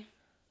that way.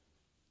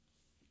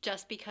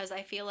 Just because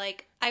I feel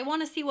like I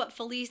want to see what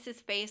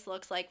Felice's face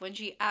looks like when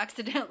she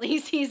accidentally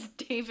sees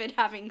David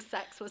having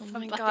sex with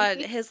somebody. Oh my God,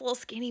 his little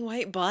skinny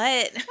white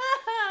butt.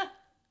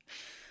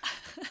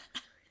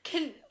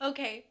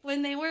 Okay,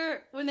 when they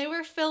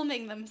were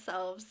filming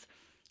themselves,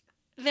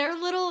 their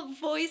little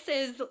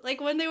voices, like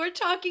when they were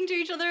talking to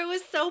each other, it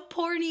was so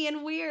porny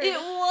and weird. It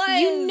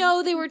was. You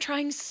know they were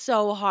trying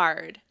so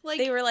hard. Like,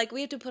 they were like,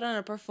 we have to put on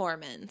a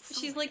performance.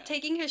 She's like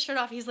taking his shirt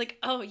off. He's like,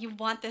 "Oh, you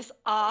want this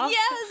off?"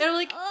 Yes. And I'm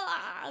like,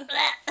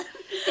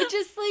 It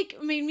just like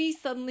made me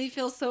suddenly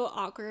feel so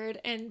awkward,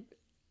 and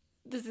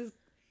this is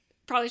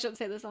probably shouldn't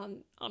say this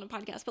on a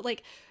podcast, but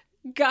like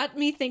got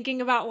me thinking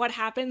about what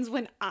happens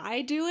when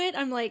I do it.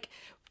 I'm like,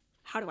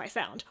 how do I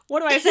sound?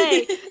 What do I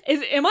say?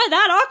 Am I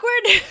that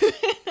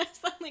awkward? I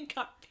suddenly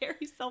got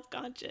very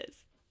self-conscious.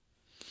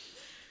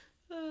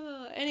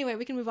 Anyway,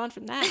 we can move on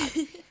from that.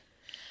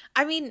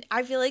 I mean,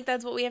 I feel like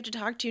that's what we have to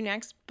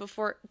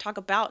talk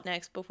about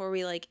next before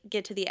we like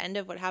get to the end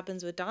of what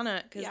happens with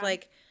Donna, because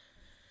like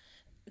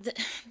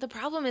the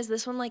problem is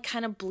this one like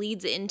kind of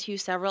bleeds into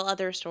several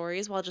other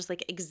stories while just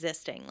like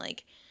existing.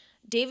 Like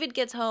David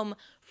gets home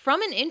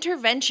from an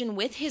intervention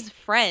with his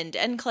friend,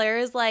 and Claire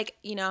is like,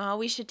 you know how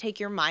we should take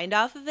your mind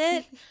off of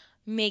it?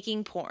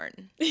 Making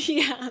porn.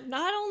 Yeah,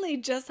 not only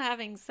just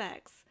having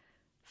sex,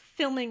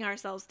 filming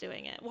ourselves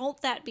doing it.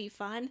 Won't that be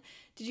fun?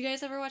 Did you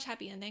guys ever watch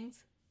Happy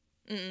Endings?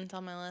 It's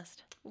on my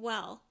list.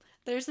 Well,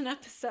 there's an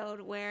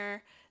episode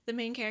where the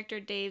main character,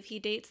 Dave, he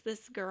dates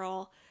this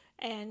girl,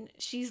 and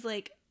she's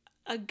like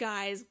a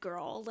guy's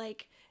girl,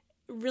 like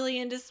really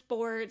into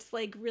sports,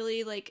 like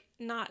really like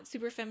not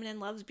super feminine,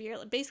 loves beer,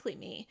 like basically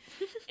me.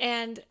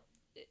 And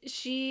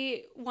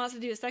she wants to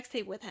do a sex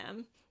tape with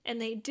him, and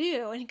they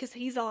do, and because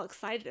he's all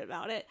excited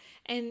about it,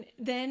 and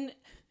then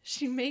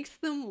she makes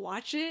them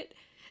watch it,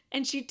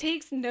 and she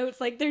takes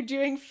notes like they're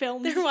doing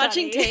film They're study.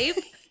 watching tape?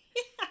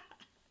 Yeah.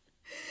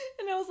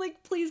 And I was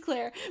like, please,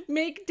 Claire,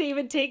 make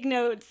David take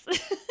notes.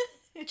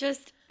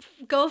 just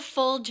go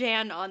full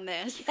Jan on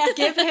this.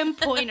 Give him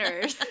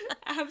pointers.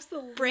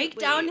 Absolutely. Break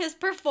down his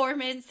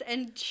performance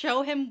and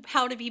show him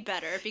how to be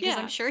better, because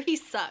I'm sure he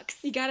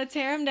sucks. You gotta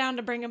tear him down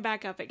to bring him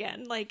back up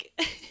again. Like,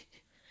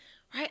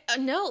 Right?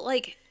 No,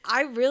 like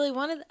I really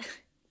wanted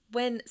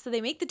so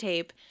they make the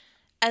tape,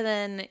 and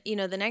then, you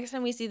know, the next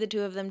time we see the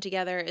two of them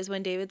together is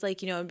when David's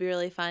like, you know, it'd be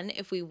really fun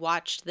if we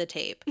watched the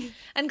tape.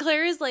 And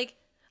Claire is like,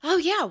 oh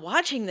yeah,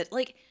 watching that.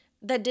 Like,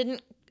 that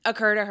didn't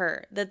occur to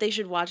her that they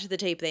should watch the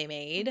tape they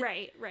made.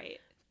 right.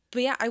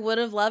 But yeah, I would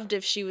have loved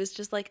if she was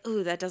just like,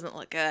 ooh, that doesn't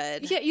look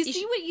good. Yeah, you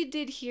see what you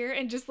did here,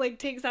 and just like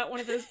takes out one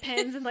of those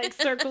pens and like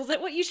circles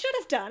it, what you should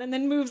have done, and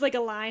then moves like a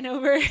line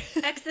over.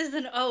 X's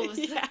and O's.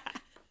 Yeah.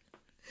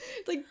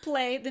 Like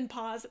play, then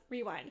pause,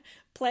 rewind.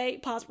 Play,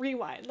 pause,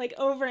 rewind. Like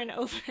over and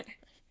over.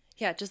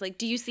 Yeah, just like,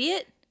 do you see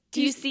it?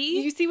 Do you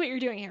see? You see what you're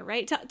doing here,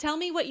 right? Tell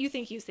me what you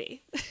think you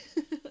see.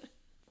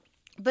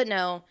 But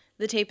no,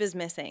 the tape is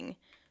missing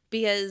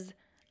because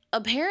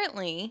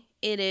apparently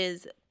it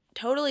is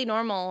totally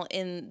normal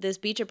in this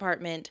beach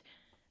apartment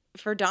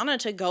for Donna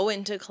to go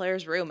into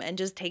Claire's room and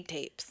just take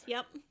tapes.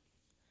 Yep.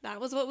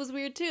 That was what was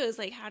weird too. Is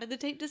like, how did the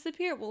tape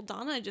disappear? Well,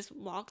 Donna just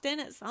walked in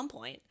at some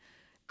point,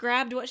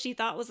 grabbed what she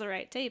thought was the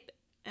right tape,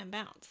 and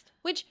bounced.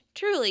 Which,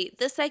 truly,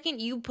 the second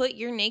you put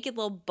your naked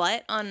little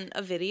butt on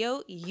a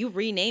video, you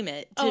rename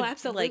it. Oh,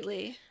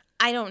 absolutely. Like,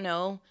 I don't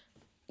know,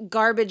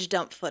 garbage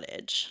dump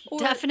footage.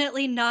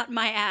 Definitely not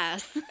my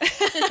ass.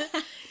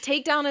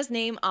 Take Donna's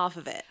name off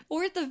of it.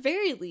 Or at the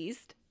very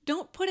least,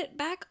 don't put it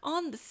back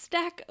on the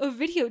stack of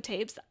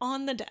videotapes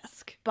on the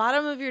desk.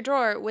 Bottom of your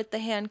drawer with the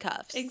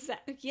handcuffs.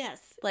 Exactly.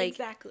 Yes. Like,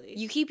 exactly.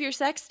 You keep your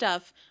sex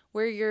stuff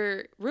where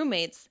your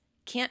roommates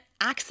can't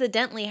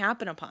accidentally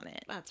happen upon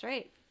it. That's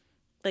right.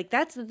 Like,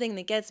 that's the thing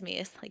that gets me,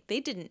 is like they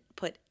didn't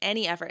put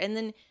any effort. And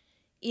then,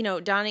 you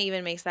know, Donna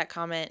even makes that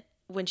comment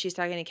when she's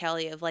talking to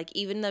Kelly of like,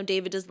 even though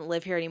David doesn't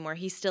live here anymore,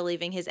 he's still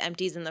leaving his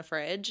empties in the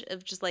fridge.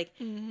 Of just like,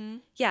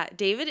 yeah,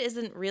 David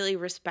isn't really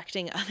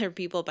respecting other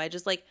people by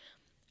just like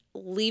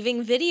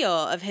leaving video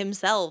of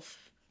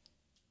himself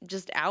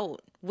just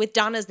out with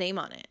Donna's name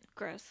on it.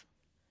 Gross.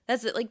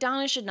 That's it. Like,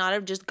 Donna should not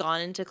have just gone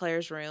into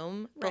Claire's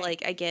room. But Right.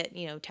 like, I get,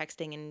 you know,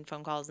 texting and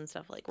phone calls and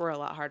stuff like were a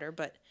lot harder.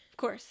 But Of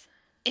course.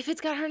 if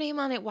it's got her name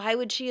on it, why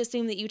would she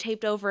assume that you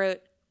taped over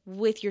it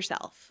with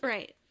yourself?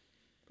 Right.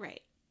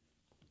 Right.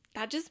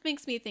 That just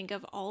makes me think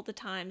of all the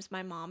times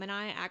my mom and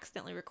I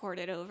accidentally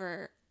recorded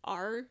over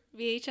our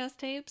VHS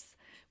tapes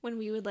when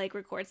we would like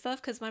record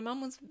stuff, because my mom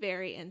was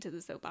very into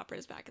the soap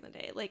operas back in the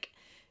day. Like,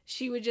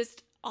 she would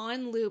just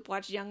on loop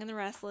watch Young and the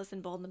Restless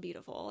and Bold and the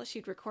Beautiful.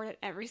 She'd record it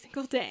every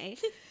single day.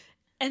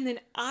 And then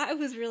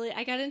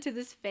I got into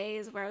this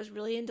phase where I was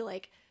really into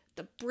like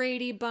the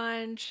Brady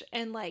Bunch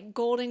and like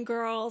Golden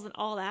Girls and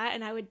all that,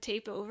 and I would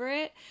tape over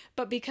it.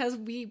 But because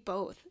we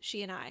both,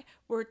 she and I,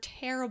 were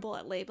terrible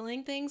at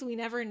labeling things, we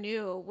never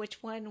knew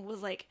which one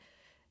was like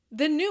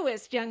the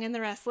newest Young and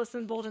the Restless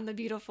and Bold and the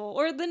Beautiful,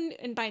 or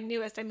and by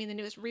newest I mean the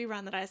newest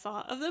rerun that I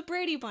saw of the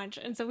Brady Bunch.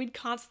 And so we'd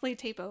constantly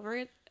tape over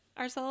it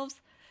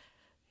ourselves.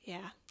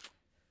 Yeah,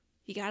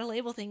 you gotta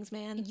label things,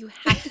 man. You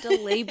have to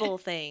label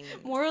things.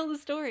 Moral of the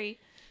story,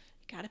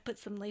 you gotta put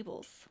some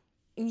labels.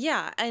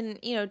 Yeah, and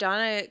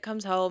Donna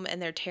comes home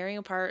and they're tearing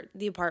apart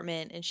the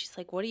apartment, and she's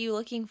like, "What are you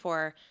looking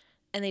for?"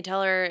 And they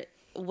tell her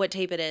what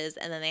tape it is,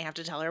 and then they have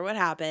to tell her what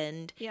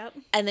happened. Yep.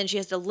 And then she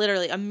has to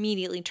literally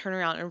immediately turn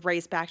around and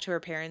race back to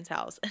her parents'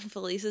 house. And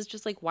Felice is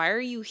just like, "Why are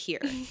you here?"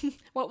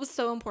 What was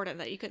so important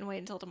that you couldn't wait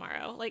until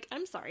tomorrow? Like,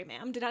 I'm sorry,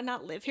 ma'am. Did I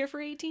not live here for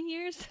 18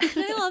 years? And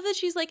I love that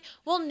she's like,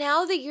 "Well,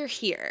 now that you're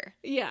here,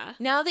 Yeah.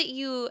 now that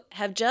you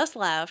have just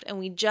left and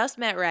we just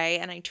met Ray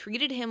and I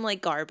treated him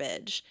like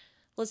garbage,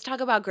 let's talk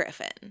about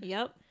Griffin."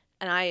 Yep.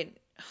 And I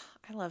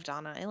love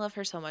Donna. I love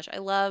her so much. I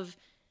love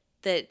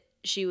that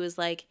she was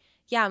like,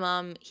 "Yeah,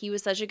 Mom, he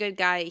was such a good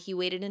guy. He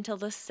waited until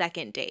the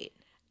second date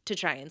to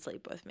try and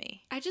sleep with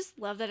me." I just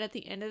love that at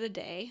the end of the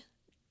day,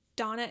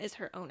 Donna is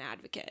her own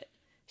advocate.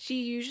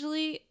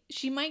 She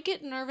might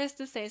get nervous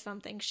to say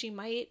something. She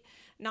might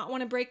not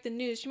want to break the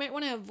news. She might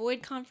want to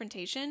avoid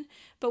confrontation.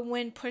 But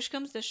when push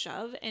comes to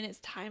shove and it's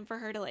time for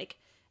her to like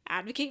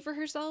advocate for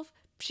herself,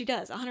 she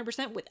does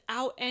 100%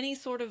 without any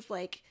sort of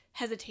like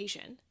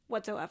hesitation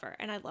whatsoever.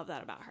 And I love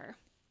that about her.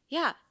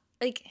 Yeah,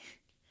 like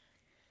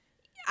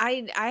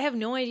I have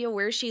no idea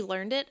where she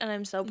learned it, and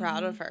I'm so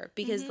proud of her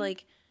because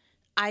like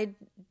I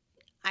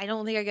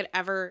don't think I could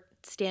ever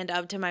stand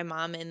up to my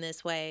mom in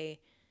this way.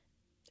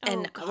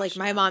 And Oh, gosh, like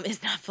my no. mom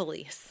is not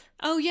Felice.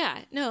 Oh, yeah.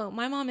 No,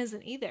 my mom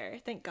isn't either.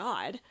 Thank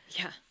God.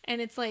 Yeah. And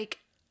it's like,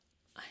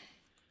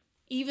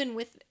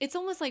 it's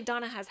almost like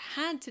Donna has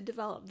had to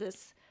develop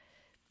this,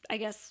 I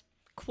guess,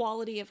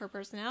 quality of her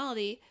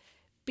personality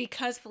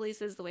because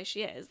Felice is the way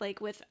she is. Like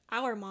with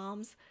our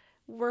moms,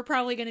 we're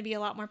probably going to be a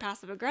lot more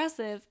passive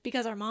aggressive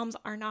because our moms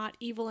are not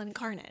evil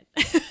incarnate.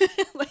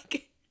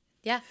 Like,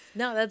 Yeah.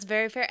 No, that's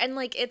very fair. And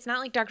like it's not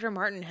like Dr.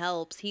 Martin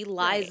helps. He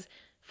lies Right.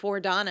 for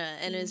Donna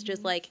and is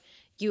just like,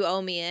 "You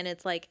owe me." And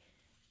it's like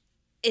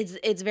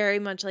it's very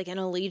much like an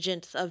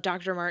allegiance of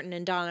Dr. Martin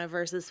and Donna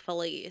versus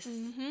Felice.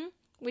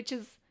 which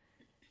is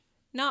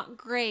not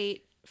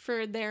great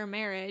for their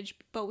marriage,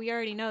 but we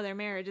already know their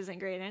marriage isn't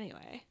great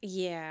anyway.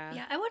 Yeah.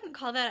 Yeah, I wouldn't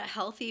call that a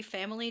healthy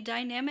family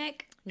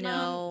dynamic,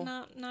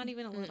 No. Not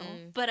even a little.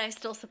 but I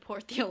still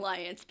support the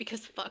alliance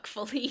because fuck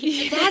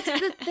Felice. That's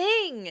the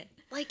thing.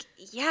 Like,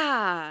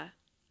 yeah.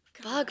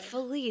 Fuck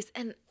Felice.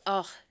 And,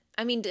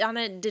 I mean,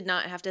 Donna did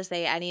not have to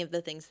say any of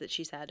the things that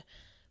she said.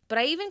 But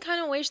I even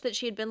kind of wish that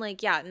she had been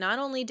like, yeah, not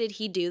only did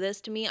he do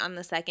this to me on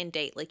the second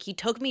date, like, he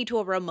took me to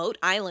a remote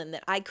island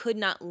that I could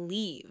not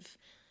leave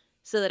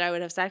so that I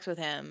would have sex with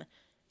him.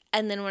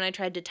 And then when I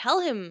tried to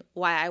tell him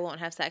why I won't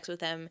have sex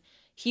with him,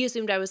 he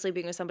assumed I was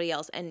sleeping with somebody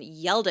else and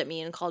yelled at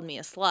me and called me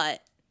a slut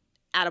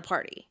at a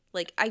party.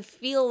 Like, I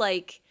feel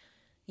like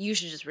you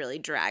should just really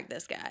drag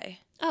this guy.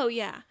 Oh,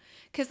 yeah.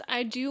 Because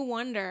I do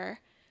wonder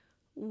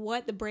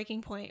what the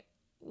breaking point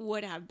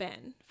would have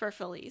been for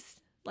Felice.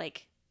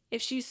 Like,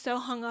 if she's so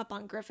hung up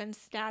on Griffin's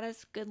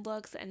status, good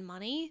looks, and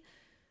money,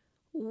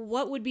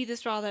 what would be the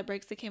straw that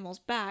breaks the camel's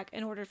back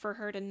in order for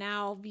her to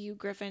now view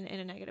Griffin in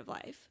a negative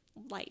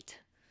light?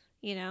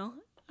 You know?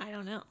 I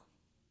don't know.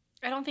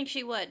 I don't think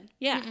she would.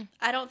 Yeah.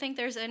 I don't think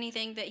there's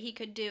anything that he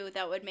could do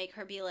that would make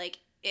her be like,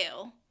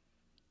 ew.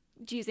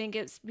 Do you think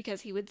it's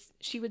because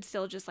she would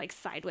still just like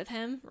side with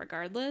him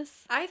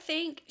regardless? I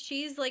think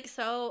she's like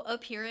so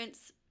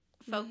appearance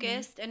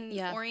focused and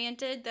Yeah.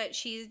 oriented that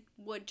she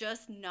would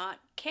just not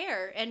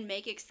care and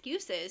make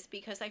excuses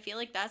because I feel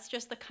like that's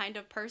just the kind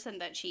of person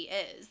that she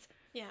is.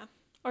 Yeah.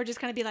 Or just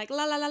kind of be like,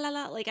 la la la la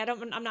la, like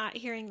I'm not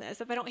hearing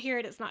this. If I don't hear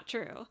it, it's not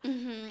true.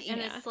 And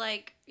Yeah. it's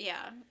like,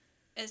 yeah.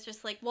 It's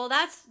just like, well,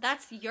 that's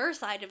your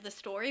side of the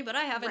story, but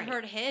I haven't Right.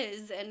 heard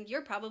his, and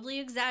you're probably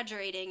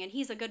exaggerating, and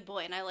he's a good boy,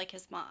 and I like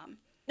his mom.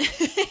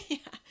 Yeah.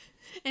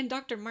 And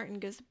Dr. Martin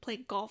goes to play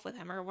golf with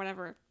him or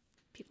whatever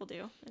people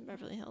do in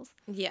Beverly Hills.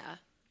 Yeah.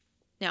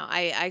 No,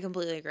 I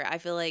completely agree. I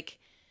feel like,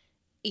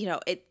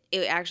 it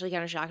actually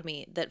kind of shocked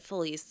me that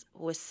Felice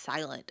was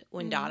silent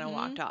when Donna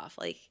walked off.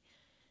 Like,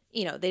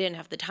 they didn't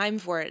have the time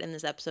for it in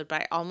this episode,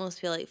 but I almost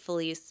feel like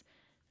Felice,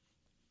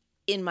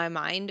 in my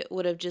mind,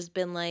 would have just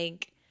been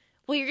like,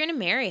 well, you're going to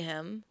marry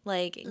him.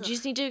 Like, you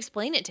just need to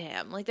explain it to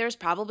him. Like, there's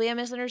probably a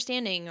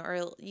misunderstanding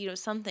or,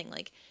 something.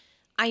 Like,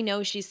 I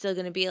know she's still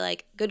going to be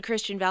like, good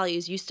Christian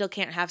values, you still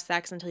can't have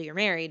sex until you're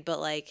married, but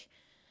like,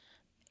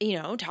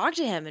 talk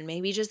to him and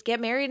maybe just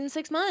get married in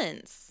 6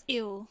 months.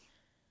 Ew.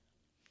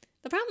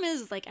 The problem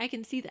is, like, I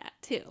can see that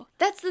too.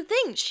 That's the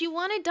thing. She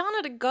wanted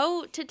Donna to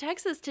go to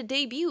Texas to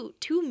debut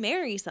to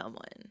marry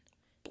someone.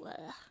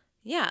 Blah.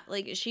 Yeah,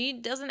 like she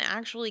doesn't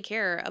actually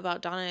care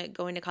about Donna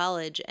going to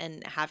college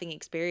and having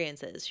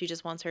experiences. She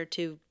just wants her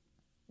to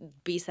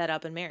be set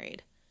up and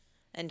married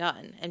and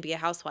done and be a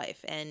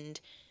housewife. And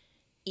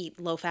eat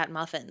low-fat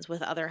muffins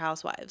with other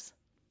housewives.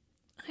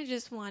 I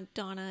just want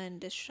Donna and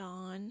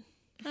Deshaun.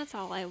 That's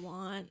all I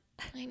want.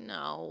 I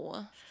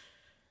know.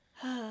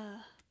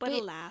 But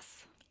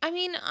alas. I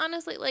mean,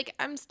 honestly, like,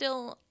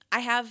 I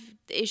have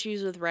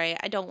issues with Ray.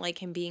 I don't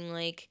like him being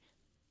like,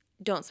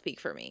 don't speak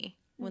for me.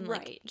 When, like,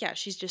 Right. yeah,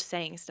 she's just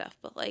saying stuff.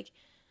 But, like,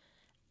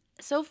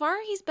 so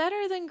far he's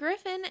better than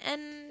Griffin,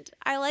 and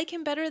I like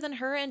him better than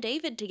her and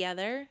David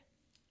together.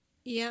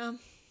 Yeah.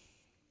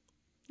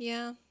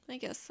 Yeah, I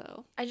guess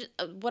so.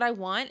 What I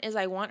want is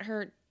I want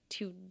her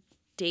to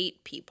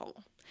date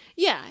people.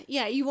 Yeah,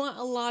 you want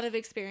a lot of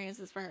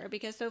experiences for her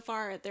because so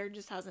far there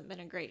just hasn't been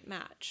a great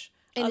match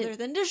other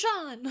than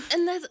Deshaun.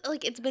 And that's,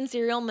 like, it's been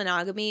serial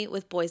monogamy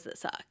with boys that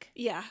suck.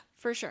 Yeah,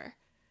 for sure.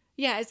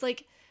 Yeah, it's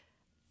like,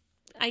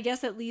 I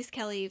guess at least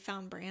Kelly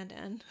found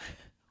Brandon,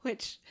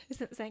 which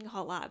isn't saying a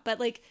whole lot, but,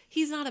 like,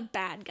 he's not a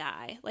bad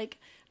guy. Like,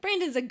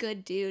 Brandon's a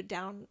good dude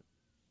down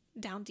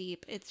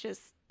deep. It's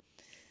just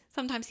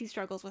sometimes he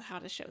struggles with how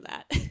to show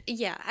that.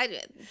 Yeah,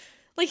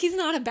 Like, he's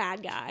not a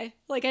bad guy.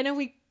 Like, I know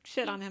we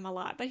shit on him a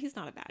lot, but he's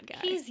not a bad guy.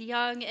 He's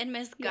young and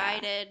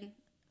misguided. Yeah.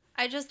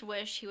 I just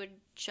wish he would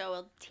show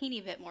a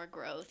teeny bit more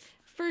growth.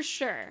 For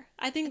sure.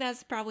 I think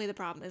that's probably the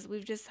problem is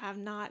we've just have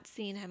not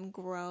seen him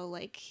grow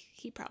like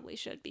he probably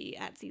should be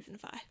at season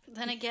 5.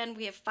 Then again,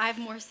 we have 5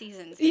 more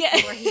seasons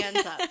before he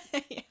ends up.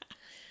 Yeah.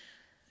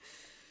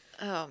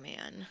 Oh,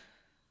 man.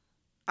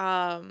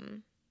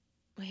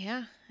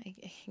 Yeah, I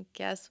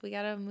guess we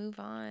gotta move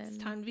on. It's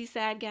time to be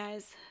sad,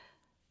 guys.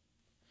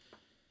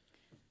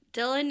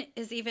 Dylan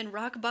is even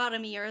rock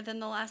bottomier than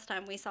the last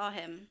time we saw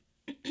him.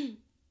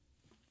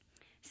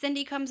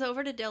 Cindy comes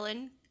over to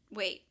Dylan.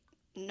 Wait,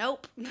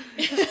 nope.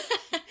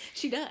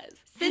 She does.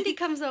 Cindy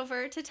comes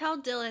over to tell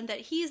Dylan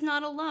that he's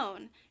not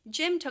alone.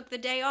 Jim took the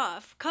day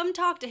off. Come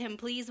talk to him,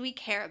 please. We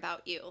care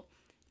about you.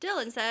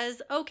 Dylan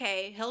says,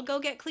 okay, he'll go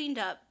get cleaned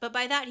up, but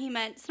by that he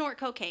meant snort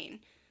cocaine,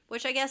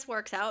 which I guess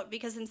works out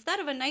because instead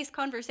of a nice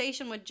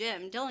conversation with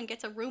Jim, Dylan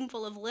gets a room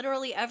full of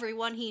literally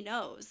everyone he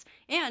knows,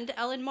 and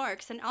Ellen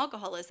Marks, an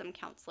alcoholism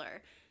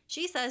counselor.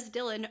 She says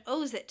Dylan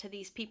owes it to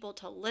these people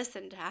to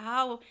listen to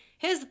how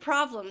his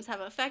problems have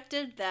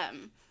affected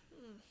them.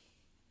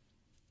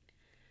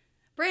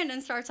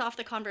 Brandon starts off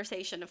the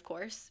conversation, of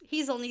course.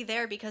 He's only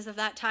there because of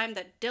that time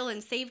that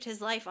Dylan saved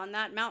his life on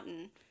that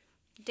mountain.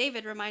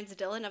 David reminds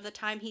Dylan of the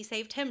time he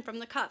saved him from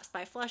the cops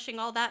by flushing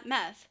all that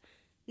meth.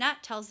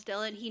 Nat tells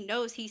Dylan he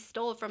knows he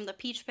stole from the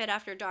Peach Pit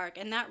after dark,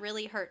 and that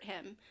really hurt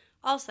him.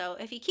 Also,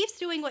 if he keeps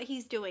doing what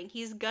he's doing,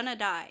 he's gonna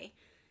die.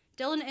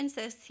 Dylan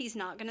insists he's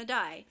not gonna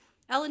die.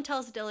 Ellen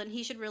tells Dylan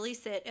he should really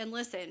sit and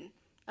listen.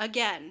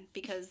 Again,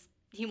 because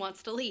he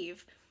wants to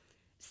leave.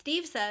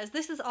 Steve says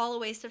this is all a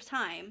waste of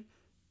time.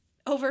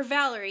 Over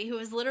Valerie, who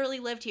has literally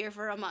lived here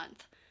for a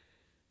month.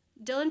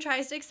 Dylan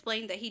tries to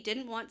explain that he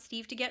didn't want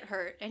Steve to get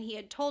hurt, and he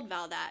had told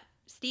Val that.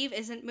 Steve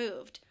isn't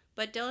moved,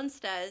 but Dylan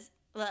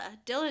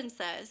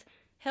says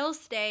he'll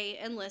stay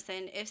and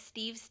listen if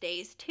Steve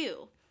stays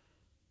too.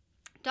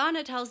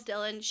 Donna tells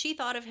Dylan she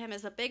thought of him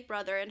as a big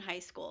brother in high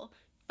school,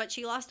 but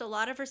she lost a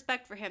lot of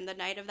respect for him the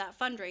night of that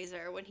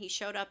fundraiser when he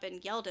showed up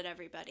and yelled at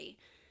everybody.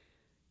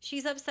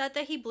 She's upset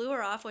that he blew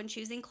her off when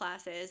choosing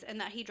classes and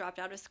that he dropped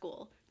out of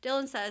school.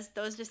 Dylan says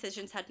those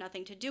decisions had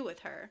nothing to do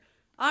with her.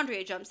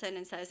 Andrea jumps in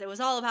and says it was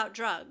all about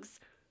drugs.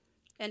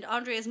 And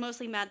Andrea is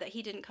mostly mad that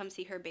he didn't come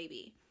see her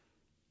baby.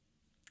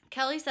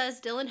 Kelly says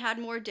Dylan had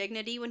more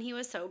dignity when he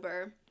was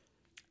sober.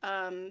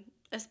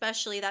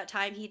 Especially that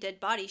time he did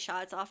body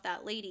shots off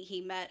that lady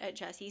he met at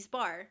Jesse's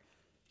bar.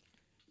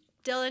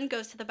 Dylan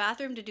goes to the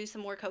bathroom to do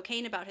some more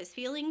cocaine about his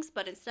feelings,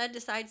 but instead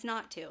decides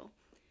not to.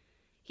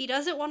 He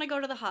doesn't want to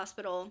go to the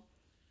hospital,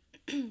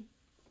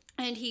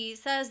 and he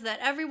says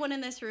that everyone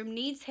in this room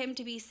needs him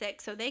to be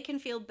sick so they can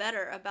feel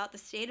better about the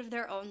state of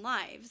their own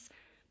lives.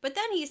 But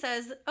then he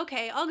says,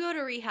 okay, I'll go to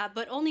rehab,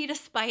 but only to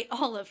spite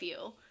all of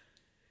you.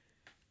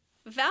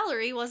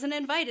 Valerie wasn't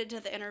invited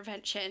to the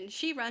intervention.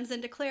 She runs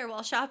into Claire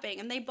while shopping,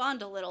 and they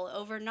bond a little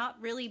over not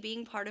really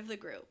being part of the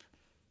group.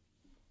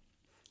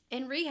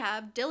 In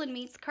rehab, Dylan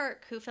meets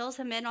Kirk, who fills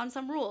him in on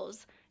some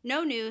rules.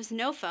 No news,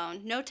 no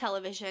phone, no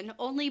television,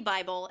 only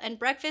Bible, and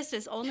breakfast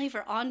is only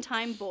for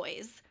on-time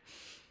boys.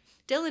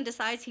 Dylan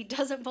decides he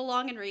doesn't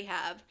belong in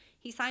rehab.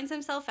 He signs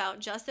himself out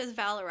just as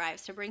Val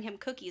arrives to bring him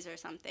cookies or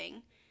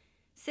something.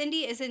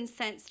 Cindy is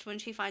incensed when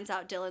she finds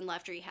out Dylan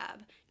left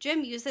rehab.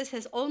 Jim uses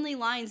his only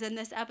lines in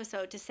this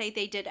episode to say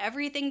they did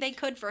everything they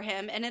could for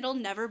him and it'll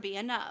never be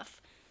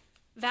enough.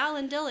 Val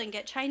and Dylan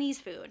get Chinese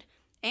food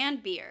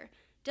and beer.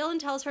 Dylan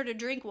tells her to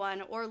drink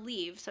one or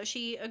leave, so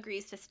she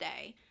agrees to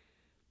stay.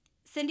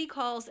 Cindy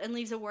calls and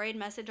leaves a worried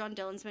message on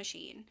Dylan's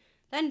machine.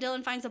 Then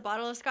Dylan finds a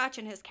bottle of scotch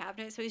in his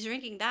cabinet, so he's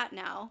drinking that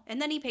now,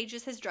 and then he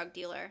pages his drug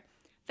dealer.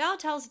 Val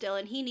tells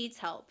Dylan he needs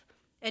help,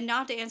 and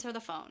not to answer the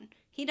phone.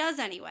 He does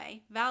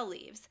anyway. Val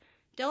leaves.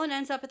 Dylan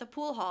ends up at the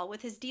pool hall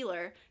with his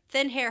dealer,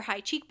 thin hair, high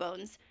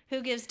cheekbones,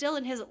 who gives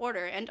Dylan his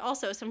order and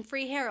also some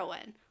free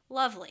heroin.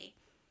 Lovely.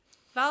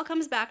 Val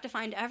comes back to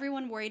find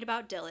everyone worried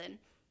about Dylan.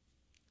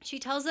 She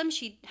tells them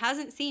she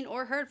hasn't seen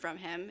or heard from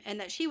him, and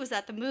that she was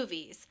at the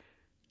movies.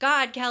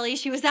 God, Kelly,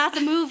 she was at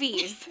the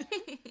movies.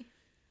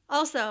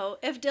 Also,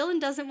 if Dylan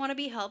doesn't want to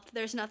be helped,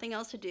 there's nothing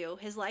else to do.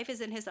 His life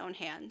is in his own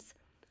hands.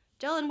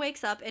 Dylan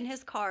wakes up in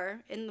his car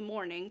in the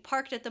morning,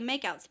 parked at the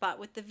makeout spot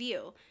with the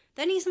view.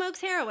 Then he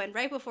smokes heroin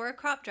right before a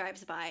cop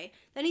drives by.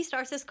 Then he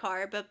starts his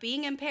car, but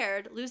being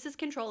impaired, loses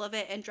control of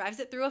it and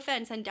drives it through a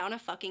fence and down a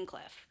fucking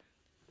cliff.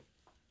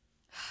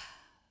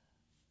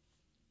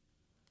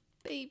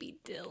 Baby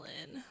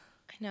Dylan.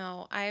 I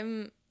know.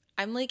 I'm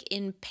like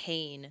in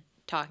pain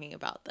talking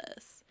about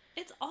this.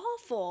 It's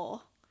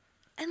awful.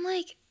 And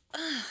like,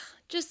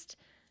 just,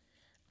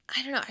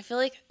 I don't know. I feel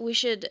like we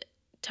should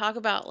talk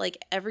about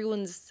like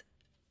everyone's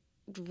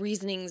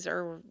reasonings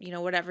or, you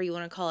know, whatever you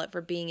want to call it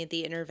for being at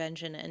the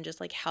intervention and just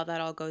like how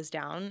that all goes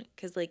down.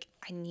 Cause like,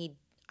 I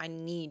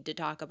need to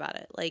talk about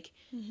it. Like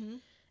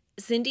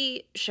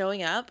Cindy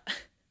showing up.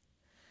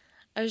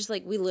 I was just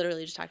like, we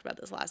literally just talked about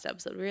this last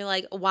episode. We were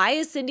like, why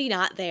is Cindy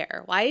not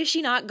there? Why is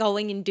she not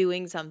going and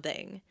doing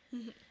something?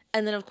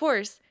 And then, of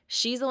course,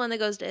 she's the one that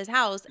goes to his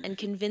house and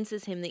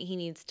convinces him that he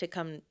needs to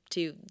come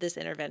to this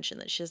intervention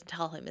that she doesn't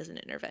tell him is an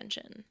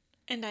intervention.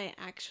 And I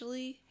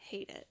actually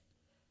hate it.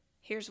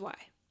 Here's why.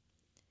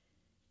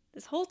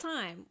 This whole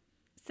time,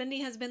 Cindy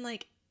has been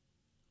like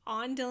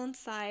on Dylan's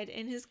side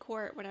in his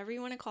court, whatever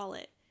you want to call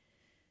it.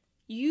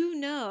 You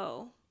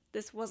know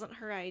this wasn't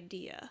her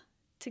idea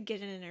to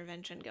get an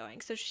intervention going.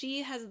 So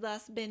she has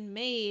thus been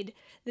made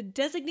the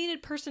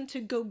designated person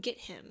to go get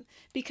him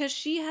because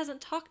she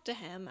hasn't talked to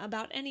him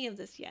about any of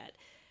this yet.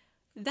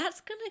 That's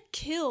gonna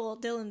kill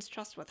Dylan's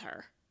trust with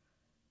her.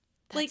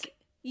 Like,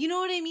 you know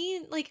what I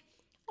mean? Like,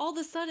 all of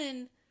a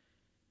sudden,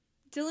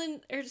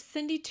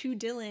 Cindy to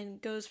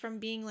Dylan goes from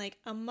being like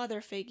a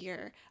mother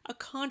figure, a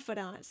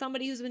confidant,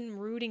 somebody who's been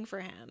rooting for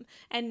him,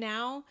 and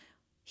now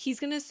he's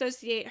going to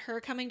associate her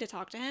coming to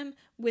talk to him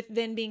with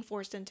then being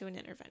forced into an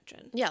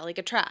intervention. Yeah, like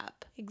a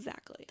trap.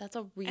 Exactly. That's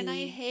a really... And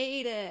I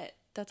hate it.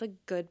 That's a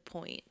good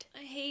point.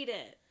 I hate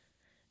it.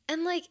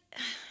 And like,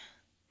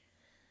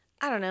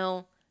 I don't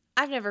know.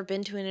 I've never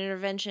been to an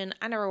intervention.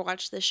 I never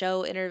watched the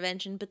show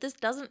Intervention, but this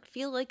doesn't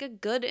feel like a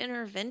good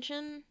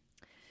intervention.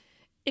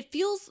 It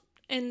feels,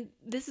 and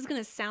this is going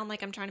to sound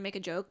like I'm trying to make a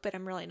joke, but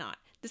I'm really not.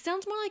 This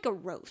sounds more like a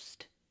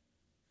roast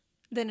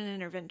than an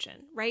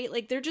intervention, right?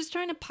 Like they're just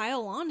trying to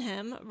pile on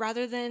him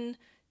rather than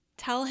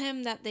tell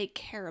him that they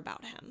care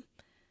about him.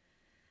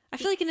 I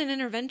feel like in an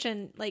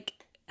intervention, like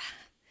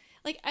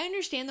I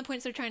understand the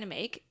points they're trying to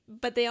make,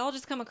 but they all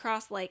just come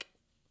across like,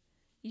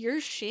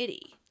 you're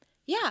shitty.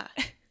 Yeah.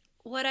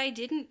 What I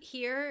didn't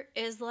hear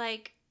is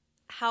like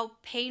how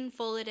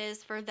painful it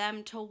is for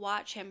them to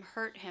watch him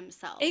hurt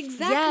himself.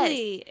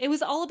 Exactly. Yes. It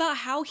was all about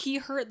how he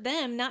hurt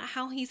them, not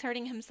how he's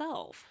hurting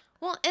himself.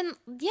 Well, and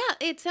yeah,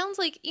 it sounds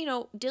like, you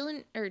know,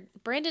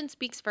 Brandon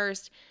speaks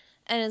first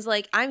and is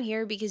like, I'm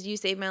here because you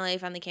saved my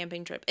life on the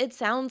camping trip. It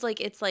sounds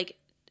like it's like,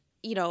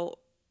 you know,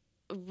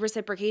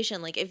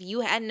 reciprocation. Like if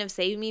you hadn't have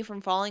saved me from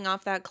falling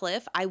off that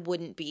cliff, I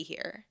wouldn't be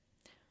here.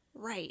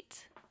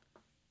 Right.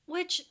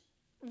 Which,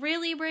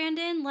 really,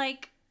 Brandon,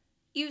 like,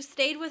 you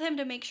stayed with him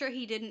to make sure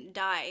he didn't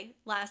die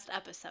last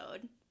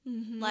episode.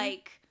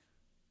 Like,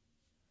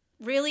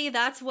 really,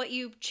 that's what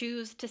you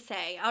choose to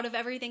say out of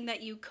everything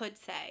that you could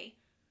say.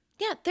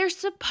 Yeah, they're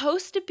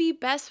supposed to be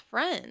best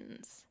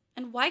friends.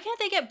 And why can't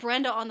they get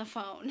Brenda on the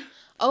phone?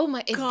 Oh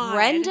my, if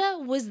Brenda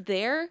was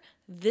there,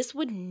 this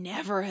would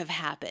never have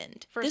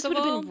happened. This would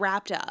have been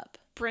wrapped up.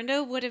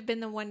 Brenda would have been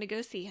the one to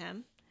go see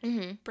him.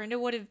 Brenda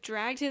would have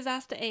dragged his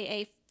ass to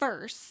AA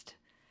first.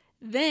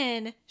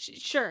 Then,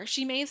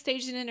 she may have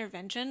staged an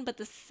intervention, but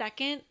the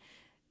second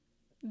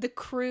the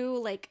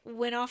crew, like,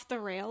 went off the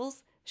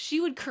rails, she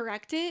would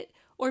correct it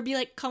or be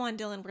like, come on,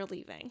 Dylan, we're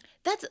leaving.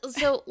 That's,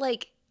 so,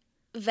 like,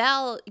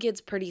 Val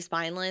gets pretty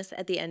spineless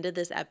at the end of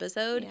this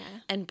episode,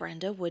 and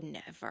Brenda would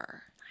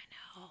never.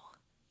 I know.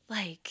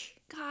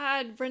 Like,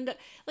 God, Brenda,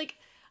 like,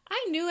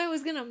 I knew I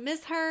was gonna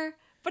miss her,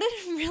 but I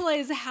didn't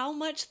realize how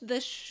much the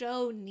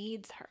show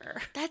needs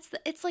her.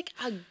 It's like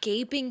a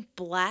gaping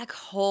black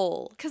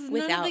hole. Because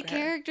none of the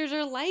characters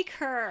are like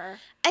her.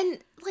 And,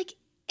 like,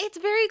 it's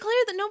very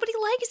clear that nobody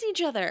likes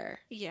each other.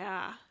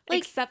 Yeah. Like,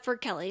 except for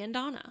Kelly and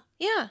Donna.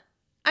 Yeah.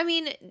 I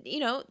mean,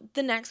 you know,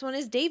 the next one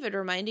is David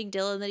reminding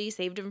Dylan that he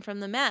saved him from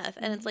the meth.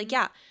 And it's like,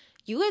 yeah,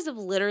 you guys have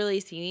literally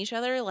seen each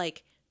other,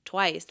 like,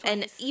 twice.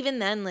 And even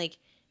then, like,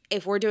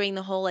 if we're doing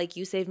the whole, like,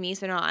 you saved me,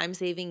 so now I'm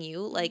saving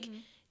you, like,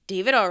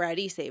 David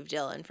already saved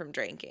Dylan from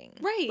drinking.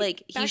 Right.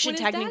 Like, he should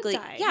technically,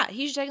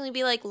 he should technically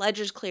be like,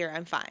 ledger's clear,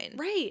 I'm fine.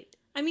 Right.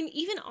 I mean,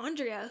 even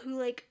Andrea, who,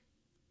 like,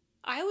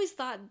 I always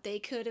thought they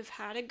could have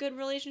had a good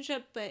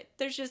relationship, but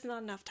there's just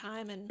not enough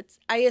time. And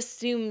I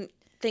assume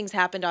things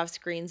happened off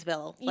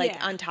Screensville, like,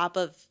 on top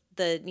of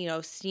the, you know,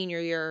 senior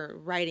year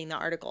writing the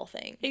article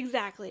thing.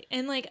 Exactly.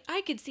 And, like,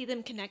 I could see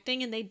them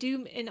connecting, and they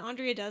do, and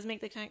Andrea does make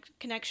the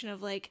connection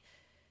of, like,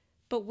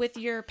 but with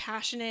your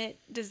passionate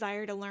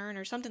desire to learn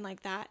or something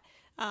like that,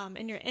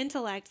 and your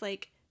intellect,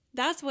 like,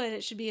 that's what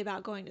it should be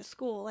about going to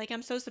school. Like,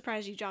 I'm so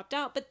surprised you dropped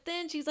out. But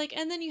then she's like,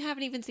 and then you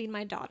haven't even seen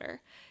my daughter.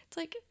 It's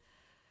like,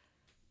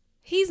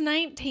 He's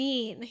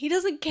 19. He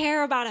doesn't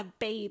care about a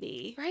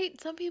baby. Right?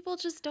 Some people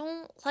just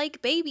don't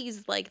like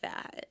babies like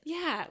that.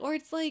 Yeah, or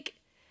it's like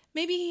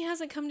maybe he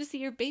hasn't come to see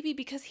your baby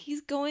because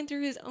he's going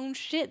through his own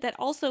shit. That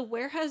also,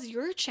 where has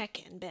your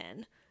check-in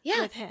been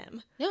with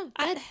him? No,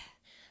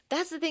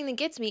 that's the thing that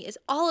gets me is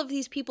all of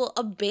these people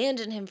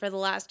abandoned him for the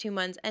last 2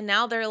 months, and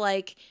now they're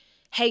like,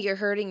 hey, you're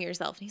hurting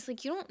yourself. And he's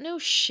like, you don't know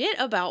shit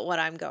about what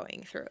I'm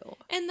going through.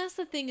 And that's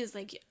the thing is,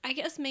 like, I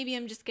guess maybe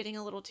I'm just getting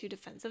a little too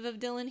defensive of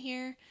Dylan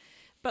here,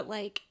 but,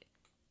 like,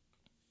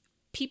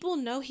 people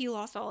know he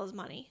lost all his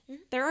money.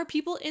 Mm-hmm. There are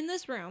people in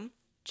this room,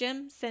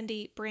 Jim,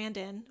 Cindy,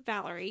 Brandon,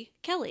 Valerie,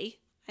 Kelly,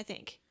 I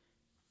think.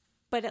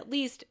 But at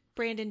least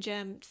Brandon,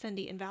 Jim,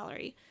 Cindy, and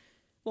Valerie.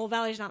 Well,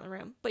 Valerie's not in the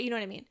room, but you know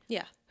what I mean.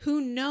 Yeah.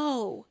 Who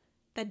know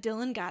that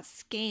Dylan got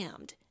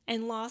scammed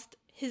and lost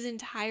his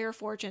entire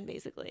fortune,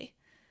 basically.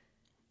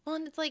 Well,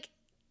 and it's like,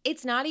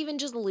 it's not even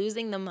just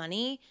losing the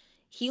money.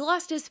 He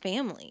lost his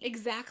family.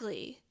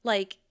 Exactly.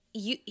 Like,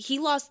 he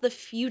lost the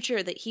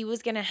future that he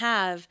was going to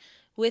have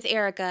with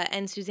Erica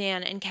and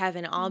Suzanne and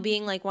Kevin all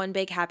being like one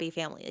big happy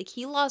family. Like,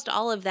 he lost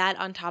all of that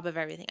on top of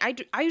everything.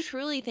 I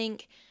truly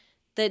think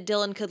that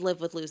Dylan could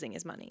live with losing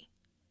his money.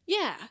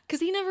 Yeah, because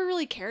he never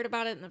really cared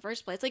about it in the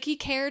first place. Like, he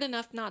cared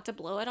enough not to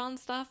blow it on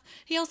stuff.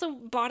 He also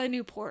bought a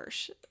new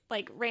Porsche,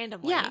 like,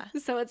 randomly. Yeah.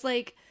 So it's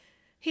like,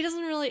 he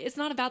doesn't really, it's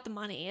not about the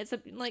money. It's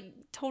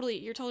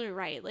you're totally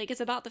right. Like,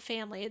 it's about the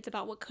family. It's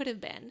about what could have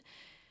been.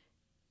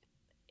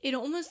 It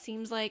almost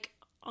seems like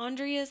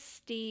Andrea,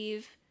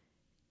 Steve,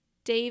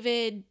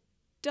 David,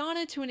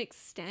 Donna to an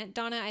extent.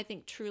 Donna, I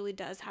think, truly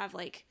does have,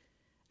 like,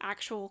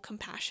 actual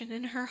compassion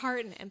in her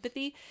heart and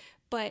empathy.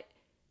 But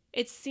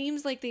it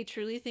seems like they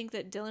truly think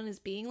that Dylan is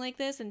being like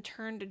this and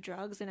turned to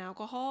drugs and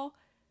alcohol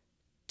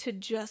to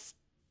just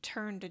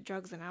turn to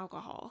drugs and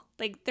alcohol.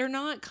 Like, they're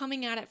not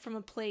coming at it from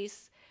a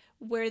place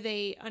where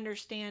they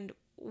understand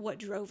what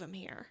drove him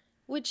here.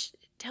 Which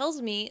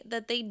tells me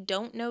that they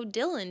don't know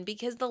Dylan,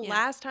 because the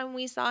last time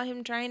we saw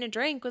him trying to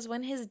drink was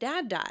when his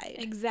dad died.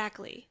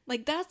 Exactly.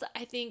 Like,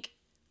 I think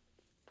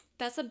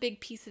that's a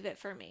big piece of it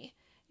for me,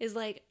 is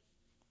like,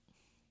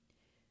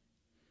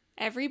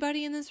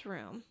 everybody in this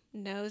room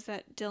knows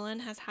that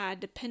Dylan has had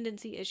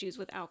dependency issues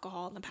with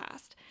alcohol in the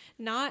past.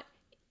 Not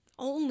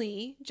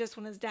only just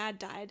when his dad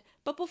died,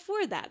 but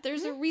before that.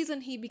 There's a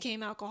reason he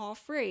became alcohol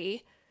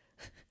free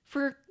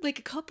for like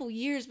a couple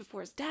years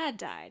before his dad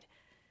died.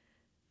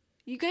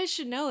 You guys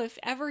should know, if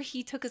ever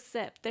he took a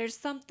sip, there's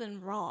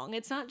something wrong.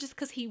 It's not just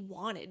because he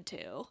wanted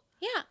to.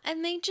 Yeah,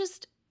 and they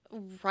just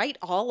write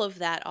all of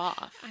that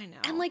off. I know.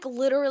 And like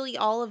literally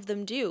all of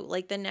them do.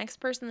 Like, the next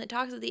person that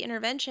talks at the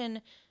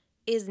intervention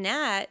is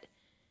Nat,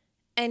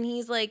 and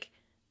he's like,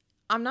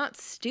 I'm not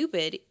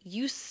stupid.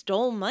 You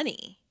stole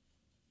money.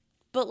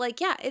 But like,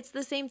 yeah, it's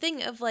the same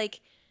thing of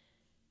like,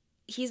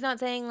 he's not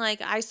saying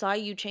like, I saw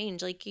you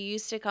change. Like, you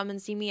used to come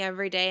and see me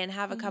every day and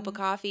have a cup of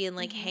coffee and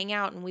like hang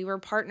out, and we were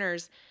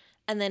partners.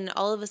 And then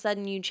all of a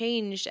sudden you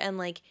changed, and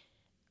like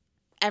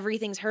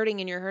everything's hurting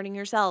and you're hurting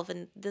yourself.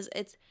 And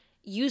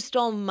you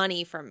stole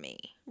money from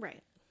me.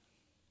 Right.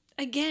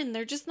 Again,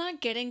 they're just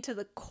not getting to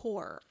the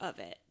core of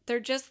it. They're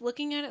just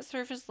looking at it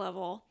surface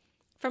level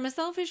from a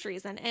selfish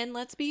reason. And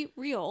let's be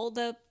real,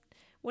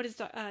 what does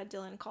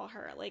Dylan call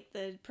her? Like,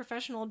 the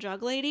professional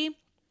drug lady?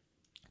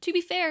 To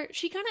be fair,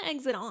 she kind of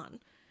eggs it on.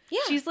 Yeah.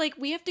 She's like,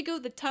 we have to go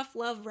the tough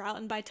love route.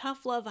 And by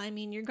tough love, I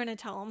mean, you're going to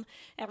tell him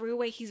every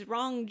way he's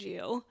wronged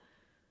you.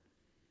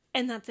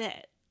 And that's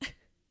it.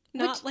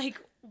 Not like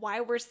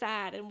why we're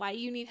sad and why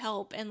you need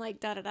help and like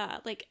da-da-da.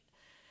 Like,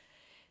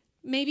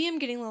 maybe I'm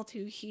getting a little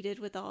too heated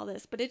with all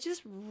this, but it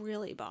just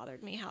really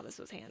bothered me how this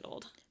was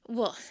handled.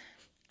 Well,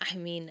 I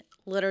mean,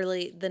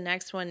 literally the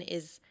next one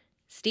is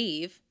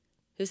Steve,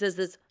 who says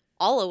this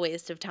all a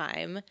waste of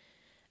time,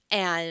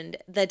 and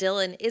that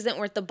Dylan isn't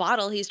worth the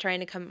bottle he's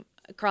trying to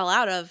crawl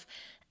out of.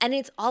 And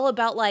it's all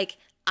about like,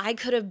 I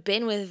could have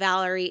been with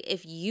Valerie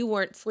if you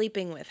weren't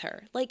sleeping with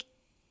her. Like,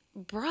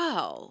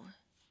 bro.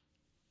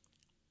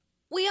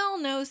 We all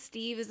know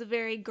Steve is a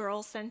very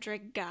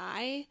girl-centric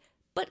guy,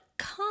 but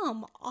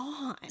come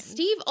on.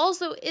 Steve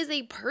also is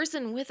a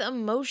person with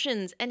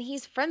emotions, and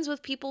he's friends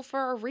with people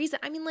for a reason.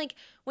 I mean, like,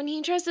 when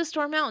he tries to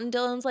storm out and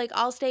Dylan's like,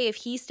 I'll stay if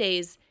he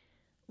stays,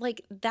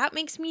 like, that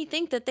makes me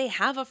think that they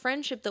have a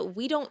friendship that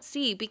we don't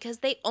see because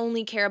they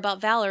only care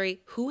about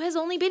Valerie, who has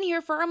only been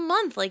here for a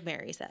month, like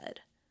Mary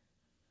said.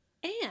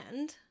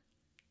 And,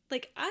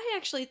 like, I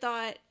actually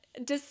thought,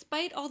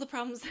 despite all the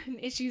problems and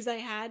issues I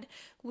had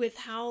with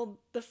how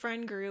the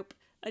friend group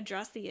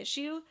addressed the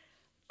issue,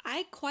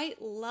 I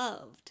quite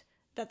loved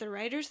that the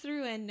writers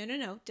threw in,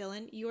 no,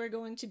 Dylan, you are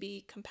going to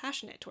be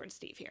compassionate towards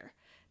Steve here,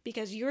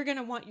 because you're going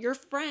to want your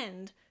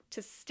friend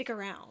to stick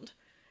around.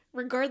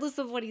 Regardless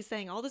of what he's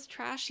saying, all this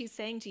trash he's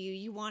saying to you,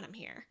 you want him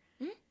here.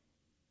 Mm-hmm.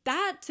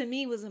 That, to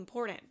me, was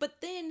important. But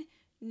then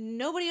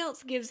nobody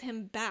else gives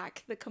him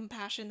back the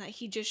compassion that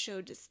he just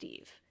showed to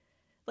Steve.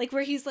 Like,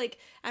 where he's like,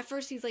 at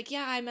first he's like,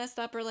 yeah, I messed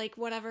up, or like,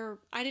 whatever.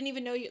 I didn't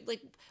even know you,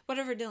 like,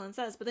 whatever Dylan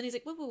says. But then he's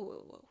like,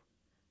 whoa.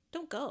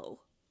 Don't go.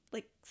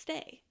 Like,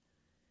 stay.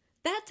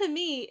 that to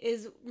me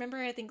is, remember,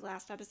 I think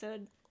last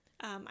episode,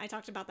 I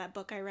talked about that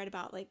book I read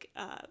about like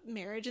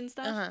marriage and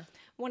stuff. Uh-huh.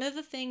 One of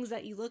the things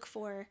that you look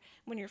for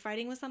when you're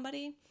fighting with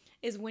somebody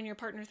is when your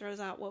partner throws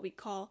out what we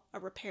call a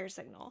repair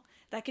signal.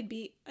 That could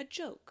be a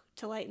joke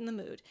to lighten the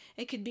mood.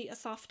 It could be a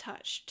soft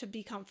touch to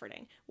be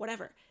comforting,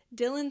 whatever.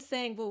 Dylan's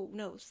saying, well,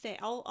 no, stay.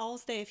 I'll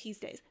stay if he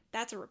stays.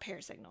 That's a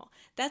repair signal.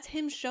 That's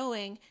him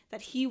showing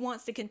that he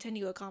wants to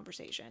continue a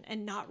conversation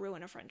and not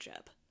ruin a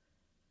friendship.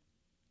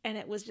 And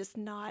it was just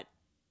not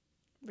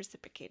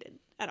reciprocated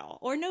at all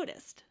or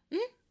noticed.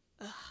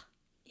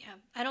 Yeah,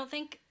 I don't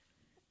think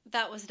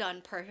that was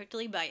done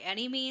perfectly by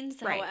any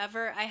means. Right.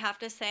 However, I have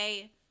to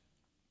say,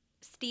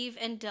 Steve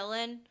and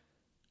Dylan,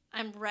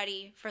 I'm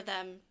ready for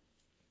them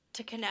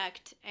to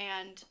connect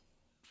and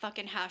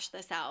fucking hash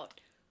this out.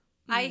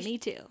 Me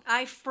too.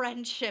 I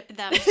friendship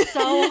them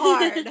so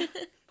hard.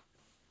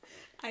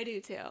 I do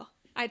too.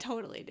 I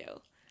totally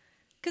do.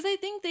 Because I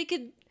think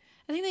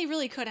they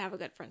really could have a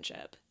good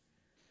friendship.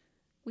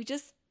 We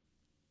just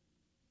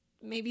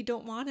maybe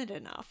don't want it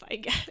enough, I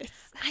guess.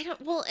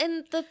 Well,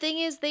 and the thing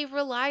is, they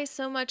rely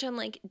so much on,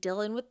 like,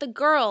 Dylan with the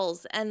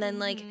girls, and then,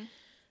 like,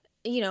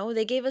 you know,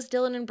 they gave us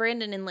Dylan and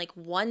Brandon in, like,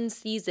 one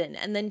season,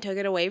 and then took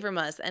it away from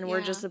us, and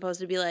we're just supposed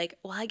to be like,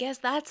 well, I guess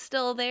that's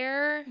still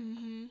there.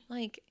 Mm-hmm.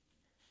 Like,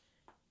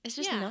 it's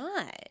just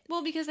not.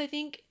 Well, because I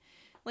think,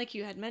 like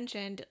you had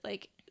mentioned,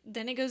 like,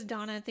 then it goes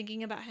Donna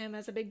thinking about him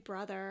as a big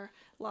brother,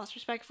 lost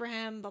respect for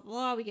him, blah,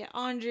 blah. We get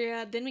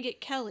Andrea, then we get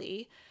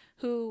Kelly,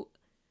 who,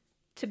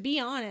 to be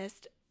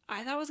honest,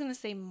 I thought was going to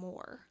say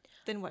more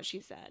than what she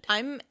said.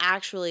 I'm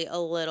actually a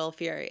little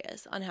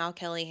furious on how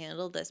Kelly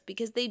handled this,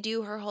 because they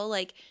do her whole,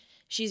 like,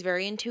 she's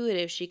very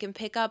intuitive. She can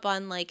pick up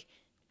on, like,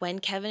 when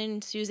Kevin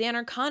and Suzanne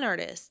are con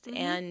artists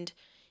and,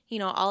 you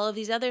know, all of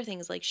these other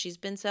things. Like, she's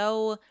been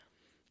so,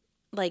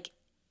 like,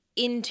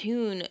 in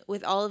tune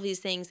with all of these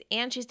things,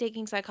 and she's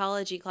taking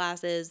psychology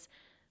classes.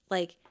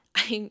 Like,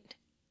 you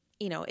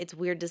know, it's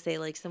weird to say,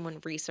 like,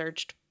 someone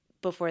researched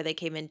before they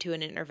came into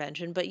an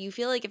intervention, but you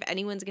feel like if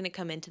anyone's going to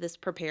come into this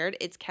prepared,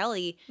 it's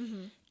Kelly.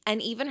 Mm-hmm.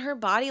 And even her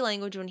body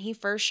language when he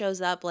first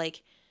shows up,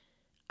 like,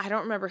 I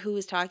don't remember who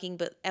was talking,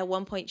 but at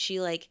one point she,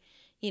 like,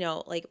 you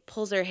know, like,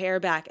 pulls her hair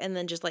back and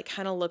then just, like,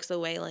 kind of looks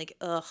away like,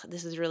 ugh,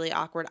 this is really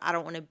awkward. I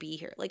don't want to be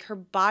here. Like, her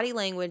body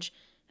language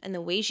and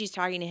the way she's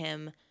talking to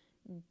him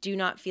do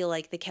not feel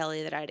like the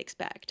Kelly that I'd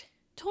expect.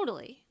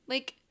 Totally.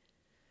 Like,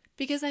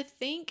 because I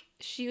think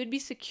she would be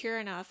secure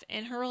enough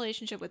in her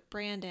relationship with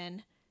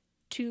Brandon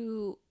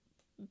to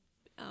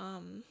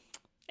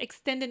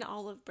extend an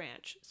olive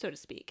branch, so to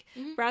speak,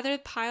 rather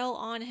pile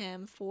on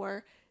him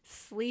for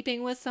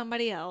sleeping with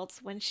somebody else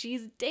when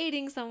she's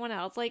dating someone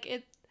else. Like,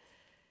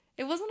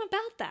 it wasn't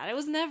about that. It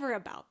was never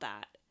about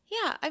that.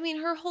 Yeah, I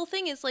mean, her whole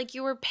thing is like,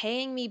 you were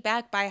paying me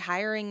back by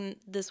hiring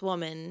this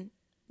woman,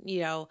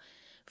 you know,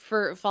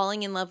 for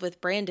falling in love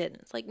with Brandon.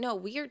 It's like, no,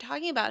 we are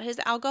talking about his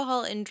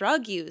alcohol and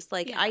drug use.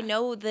 Like, I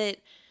know that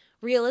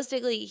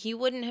realistically he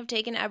wouldn't have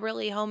taken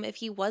Eberly home if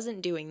he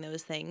wasn't doing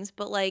those things,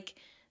 but, like,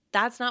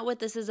 that's not what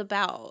this is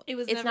about.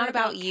 It's not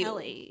about you.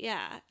 Kelly.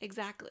 Yeah,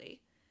 exactly.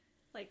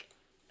 Like,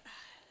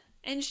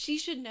 and she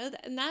should know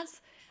that. And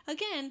that's,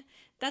 again,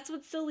 that's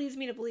what still leads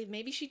me to believe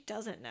maybe she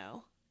doesn't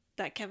know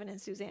that Kevin and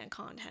Suzanne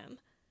conned him.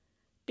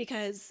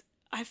 Because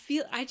I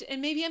feel,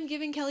 and maybe I'm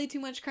giving Kelly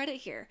too much credit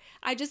here.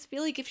 I just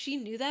feel like if she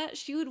knew that,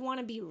 she would want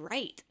to be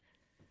right.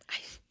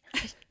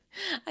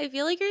 I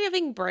feel like you're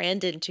giving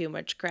Brandon too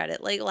much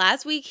credit. Like,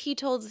 last week he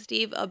told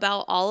Steve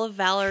about all of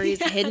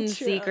Valerie's hidden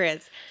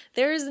secrets.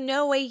 There's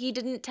no way he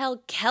didn't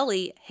tell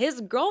Kelly,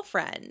 his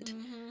girlfriend,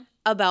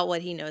 about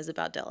what he knows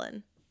about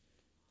Dylan.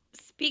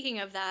 Speaking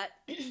of that,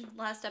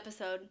 last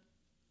episode,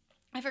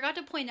 I forgot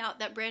to point out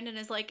that Brandon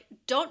is like,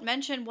 don't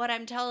mention what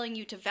I'm telling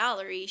you to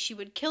Valerie. She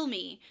would kill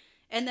me.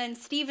 And then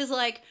Steve is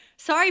like,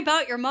 sorry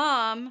about your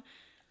mom.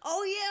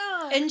 Oh,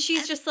 yeah. And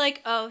she's just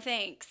like, oh,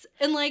 thanks.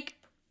 And, like,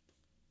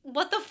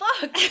 what the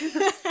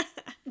fuck?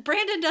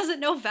 Brandon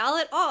doesn't know Val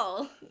at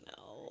all.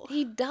 No.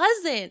 He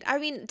doesn't. I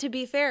mean, to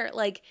be fair,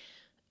 like,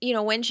 you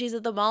know, when she's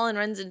at the mall and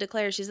runs into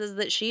Claire, she says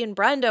that she and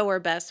Brenda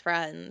were best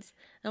friends.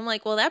 And I'm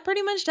like, well, that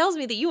pretty much tells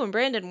me that you and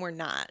Brandon were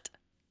not.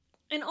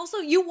 And also,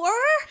 you were?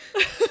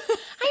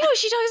 I know,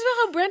 she talks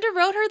about how Brenda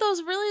wrote her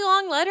those really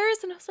long letters,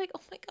 and I was like,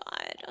 oh my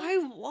God. I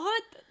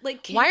want,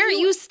 like, why aren't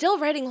you still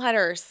writing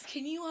letters?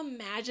 Can you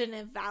imagine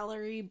a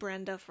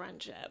Valerie-Brenda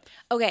friendship?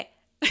 Okay.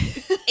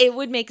 It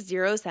would make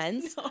zero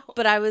sense,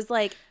 but I was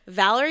like,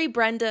 Valerie,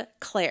 Brenda,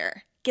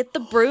 Claire, get the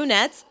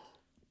brunettes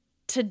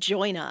to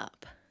join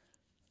up.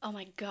 Oh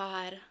my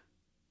God.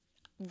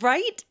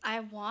 Right? I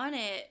want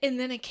it. And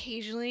then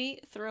occasionally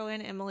throw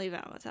in Emily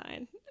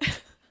Valentine.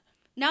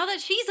 Now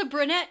that she's a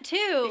brunette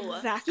too.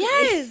 Exactly.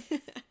 Yes.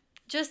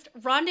 Just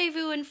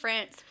rendezvous in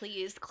France,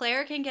 please.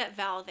 Claire can get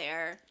Val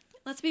there.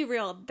 Let's be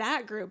real.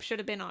 That group should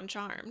have been on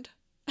Charmed.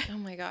 Oh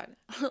my God.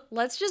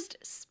 Let's just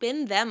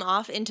spin them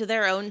off into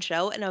their own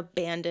show and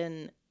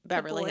abandon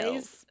Beverly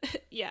Hills.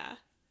 Yeah.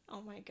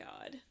 Oh my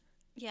God.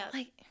 Yeah.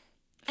 Like,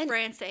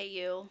 France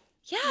AU.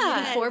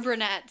 yeah. Even for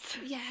brunettes.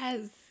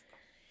 Yes.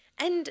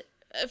 And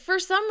for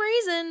some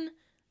reason,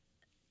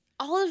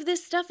 all of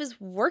this stuff is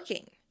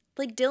working.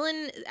 Like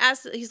Dylan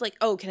asks, he's like,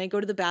 "Oh, can I go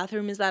to the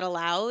bathroom? Is that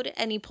allowed?"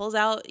 And he pulls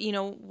out,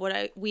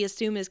 what we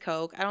assume is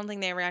Coke. I don't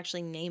think they ever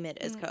actually name it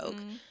as Coke.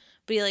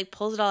 But he like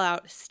pulls it all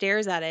out,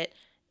 stares at it.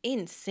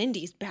 In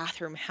Cindy's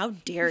bathroom, how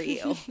dare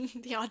you?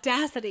 The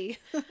audacity.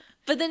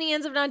 But then he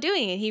ends up not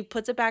doing it. He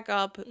puts it back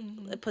up,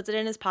 puts it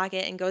in his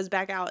pocket, and goes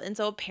back out. And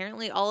so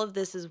apparently all of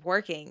this is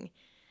working.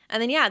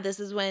 And then, yeah, this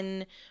is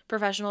when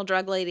professional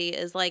drug lady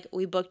is like,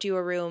 we booked you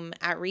a room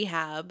at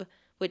rehab,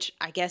 which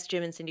I guess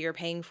Jim and Cindy are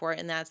paying for it.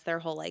 And that's their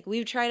whole, like,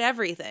 we've tried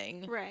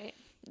everything. Right.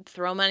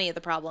 Throw money at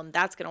the problem.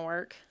 That's going to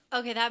work.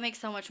 Okay, that makes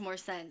so much more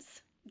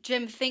sense.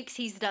 Jim thinks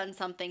he's done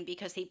something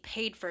because he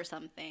paid for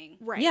something.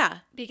 Right. Yeah.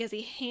 Because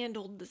he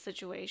handled the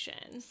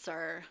situation.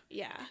 Sir.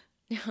 Yeah.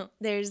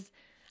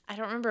 I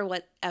don't remember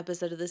what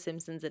episode of The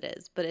Simpsons it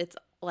is, but it's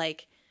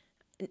like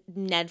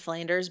Ned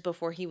Flanders,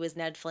 before he was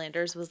Ned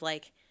Flanders, was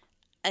like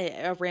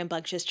a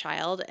rambunctious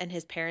child, and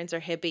his parents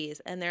are hippies.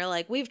 And they're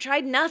like, we've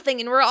tried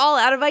nothing and we're all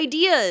out of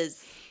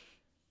ideas.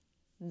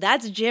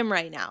 That's Jim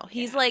right now.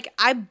 He's like,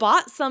 I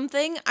bought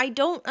something. I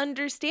don't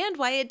understand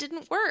why it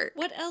didn't work.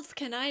 What else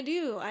can I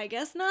do? I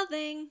guess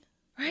nothing.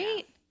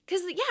 Right?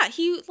 Because,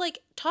 he, like,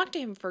 talked to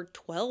him for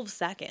 12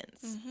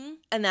 seconds.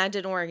 And that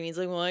didn't work. And he's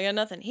like, well, I got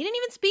nothing. He didn't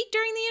even speak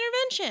during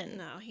the intervention.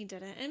 No, he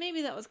didn't. And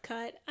maybe that was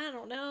cut. I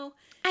don't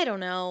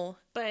know.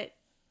 But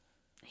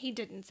he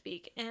didn't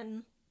speak.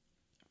 And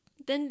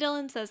then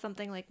Dylan says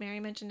something like Mary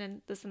mentioned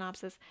in the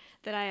synopsis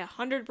that I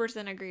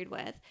 100% agreed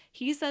with.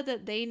 He said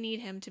that they need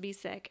him to be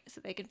sick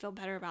so they can feel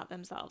better about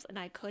themselves. And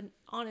I could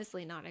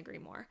honestly not agree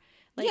more.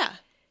 Like,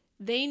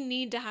 they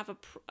need to have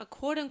a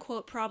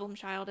quote-unquote problem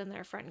child in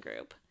their friend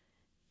group.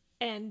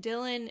 And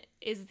Dylan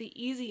is the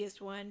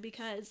easiest one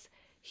because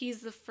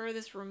he's the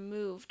furthest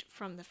removed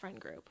from the friend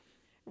group,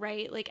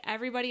 right? Like,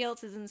 everybody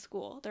else is in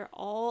school. They're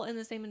all in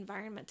the same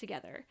environment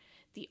together.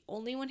 The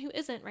only one who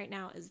isn't right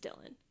now is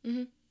Dylan.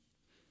 Mm-hmm.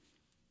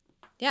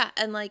 Yeah,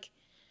 and like,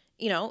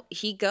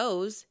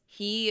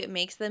 he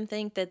makes them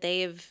think that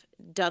they've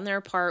done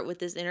their part with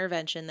this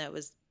intervention that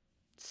was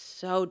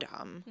so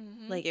dumb.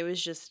 Like, it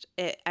was just,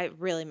 I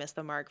really missed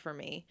the mark for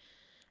me.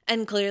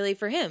 And clearly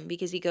for him,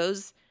 because he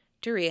goes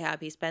to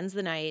rehab, he spends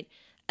the night,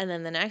 and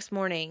then the next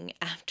morning,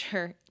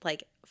 after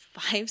like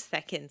 5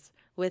 seconds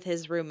with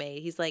his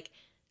roommate, he's like,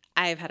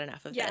 I've had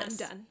enough of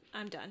this.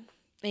 I'm done.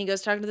 And he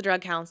goes to talk to the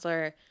drug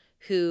counselor,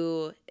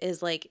 who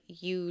is like,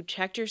 you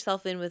checked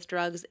yourself in with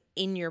drugs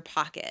in your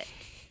pocket.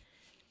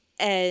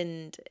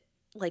 And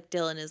like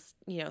Dylan is,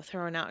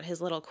 throwing out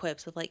his little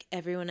quips of like,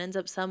 everyone ends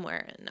up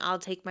somewhere and I'll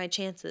take my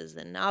chances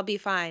and I'll be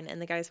fine.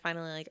 And the guy's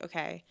finally like,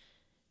 okay,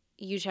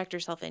 you checked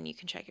yourself in, you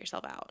can check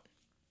yourself out.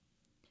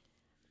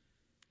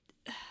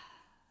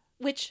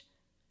 Which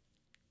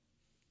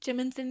Jim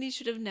and Cindy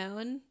should have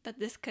known that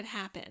this could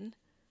happen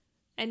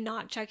and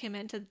not check him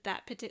into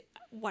that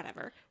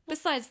whatever.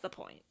 Besides the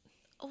point.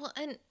 Well,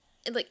 and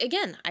like,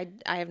 again,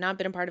 I have not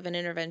been a part of an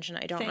intervention.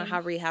 I don't know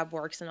how rehab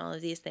works and all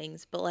of these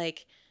things, but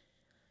like,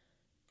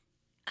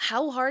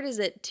 how hard is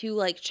it to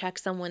like check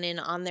someone in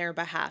on their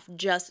behalf,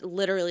 just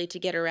literally to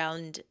get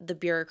around the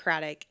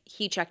bureaucratic,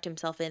 he checked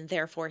himself in,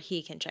 therefore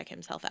he can check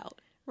himself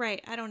out?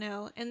 Right. I don't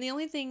know. And the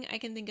only thing I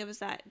can think of is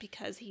that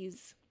because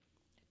he's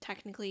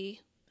technically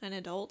an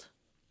adult,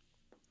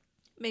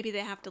 maybe they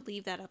have to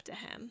leave that up to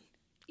him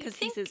because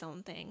he's his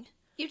own thing.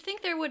 You'd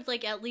think there would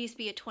like at least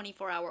be a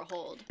 24-hour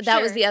hold.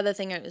 That was the other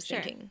thing I was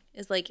thinking.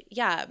 Is like,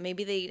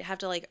 maybe they have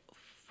to like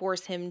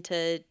force him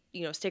to,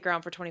 stick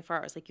around for 24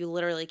 hours. Like, you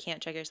literally can't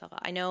check yourself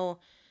out. I know,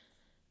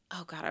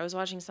 oh God, I was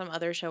watching some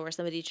other show where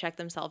somebody checked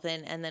themselves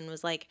in and then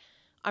was like,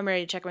 I'm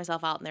ready to check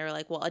myself out. And they were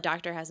like, well, a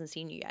doctor hasn't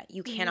seen you yet.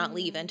 You cannot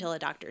leave until a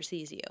doctor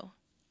sees you.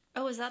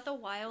 Oh, is that The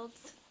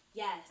Wilds?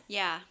 Yes.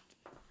 Yeah.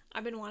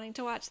 I've been wanting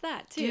to watch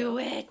that too. Do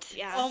it.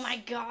 Yeah. Oh my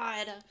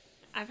God.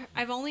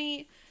 I've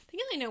only, I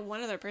think I only know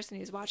one other person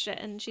who's watched it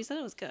and she said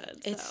it was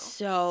good. It's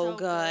so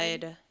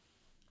good.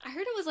 I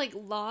heard it was like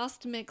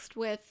Lost mixed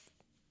with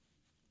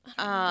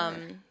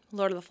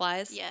Lord of the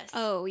Flies. Yes.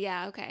 Oh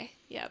yeah, okay.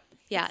 Yep.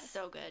 Yeah. It's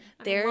so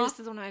good. Lost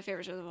is one of my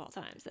favorite shows of all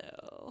time,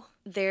 so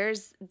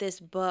there's this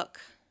book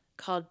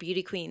called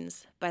Beauty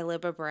Queens by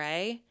Libba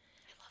Bray.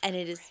 And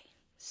it is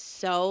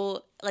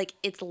so like,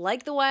 it's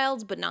like The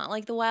Wilds, but not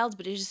like The Wilds,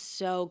 but it's just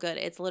so good.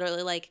 It's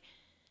literally like,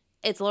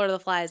 it's Lord of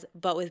the Flies,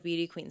 but with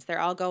beauty queens. They're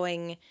all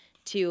going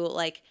to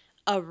like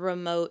a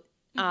remote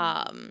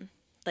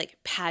like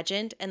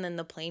pageant, and then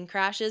the plane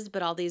crashes,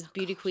 but all these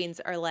beauty queens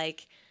are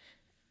like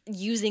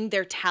using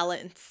their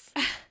talents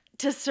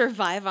to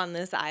survive on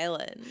this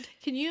island.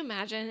 Can you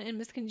imagine in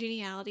Miss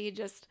Congeniality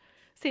just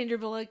Sandra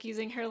Bullock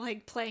using her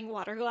like playing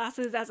water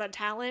glasses as a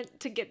talent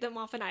to get them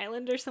off an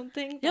island or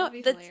something? No,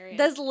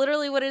 that's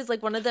literally what it is.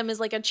 Like, one of them is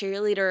like a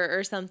cheerleader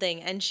or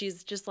something, and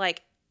she's just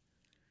like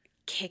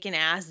kicking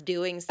ass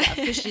doing stuff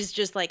because she's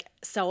just like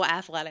so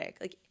athletic.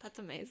 Like, that's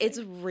amazing. It's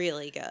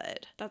really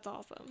good. That's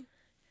awesome.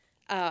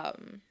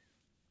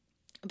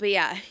 But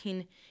yeah, I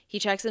mean, he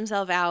checks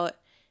himself out,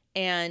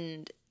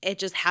 and it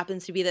just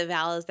happens to be that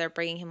Val is there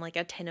bringing him like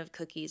a tin of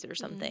cookies or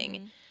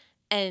something.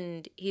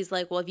 And he's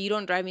like, well, if you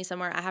don't drive me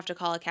somewhere, I have to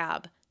call a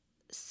cab.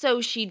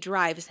 so she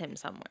drives him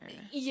somewhere.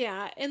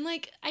 Yeah, and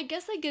like I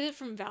guess I get it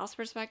from Val's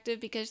perspective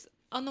because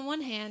on the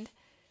one hand,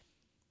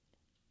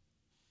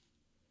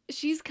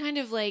 she's kind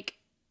of like,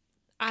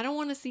 I don't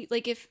want to see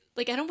like if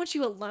like I don't want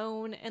you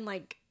alone and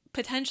like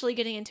potentially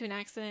getting into an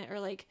accident or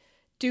like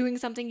doing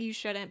something you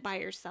shouldn't by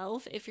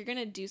yourself. If you're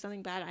gonna do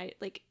something bad, I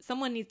like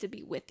someone needs to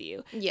be with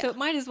you. Yeah. So it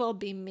might as well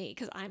be me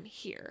because I'm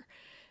here.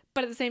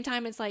 But at the same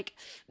time, it's like,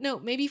 no,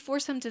 maybe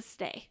force him to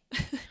stay.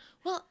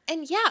 Well,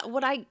 and yeah,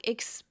 what I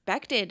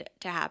expected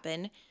to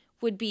happen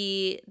would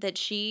be that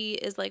she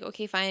is like,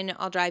 okay, fine,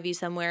 I'll drive you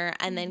somewhere,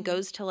 and then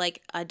goes to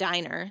like a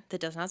diner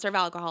that does not serve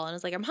alcohol and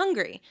is like, I'm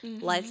hungry,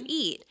 let's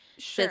eat.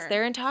 Sits Sure.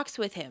 there and talks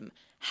with him,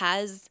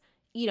 has,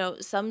 you know,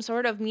 some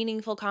sort of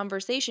meaningful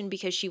conversation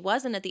because she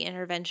wasn't at the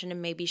intervention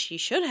and maybe she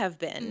should have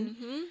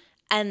been.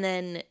 And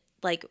then,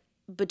 like,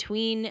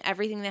 between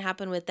everything that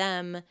happened with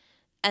them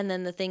and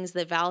then the things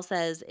that Val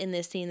says in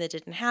this scene that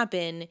didn't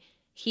happen,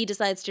 he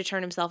decides to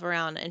turn himself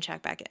around and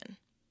check back in.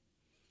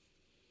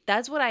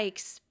 That's what I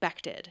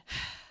expected.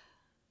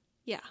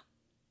 Yeah.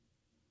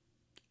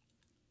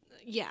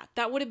 Yeah,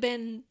 that would have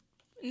been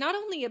not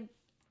only a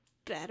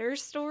better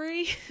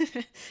story,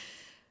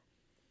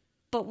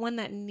 but one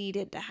that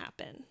needed to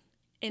happen.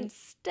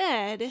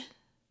 Instead,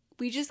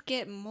 we just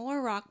get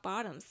more rock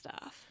bottom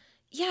stuff.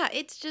 Yeah,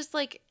 it's just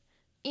like,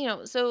 you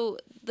know, so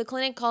the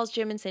clinic calls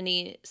Jim and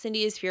Cindy.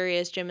 Cindy is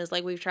furious. Jim is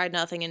like, we've tried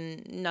nothing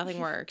and nothing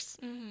works.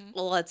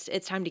 Well,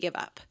 it's time to give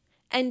up.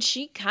 And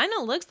she kind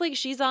of looks like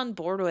she's on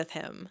board with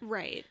him.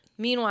 Right.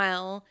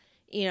 Meanwhile,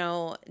 you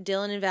know,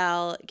 Dylan and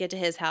Val get to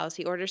his house.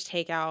 He orders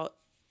takeout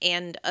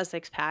and a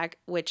 6-pack,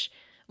 which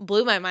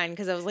blew my mind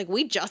because I was like,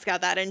 we just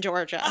got that in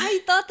Georgia. I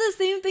thought the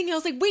same thing. I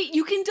was like, wait,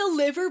 you can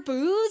deliver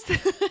booze?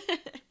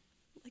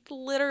 Like,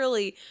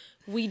 literally,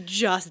 we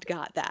just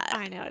got that.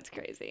 I know, it's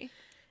crazy.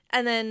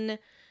 And then,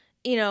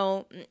 you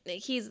know,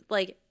 he's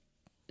like,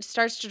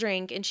 starts to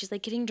drink and she's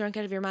like, getting drunk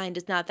out of your mind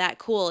is not that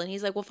cool. And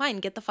he's like, well, fine,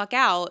 get the fuck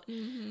out.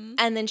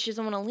 And then she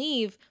doesn't want to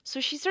leave.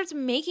 So she starts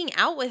making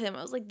out with him.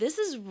 I was like, this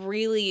is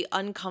really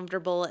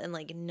uncomfortable and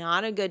like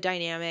not a good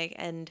dynamic.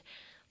 And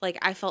like,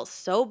 I felt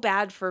so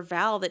bad for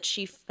Val that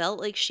she felt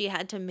like she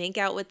had to make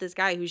out with this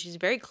guy who she's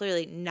very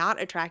clearly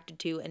not attracted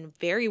to and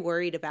very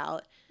worried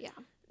about. Yeah.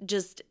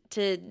 Just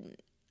to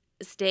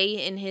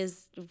stay in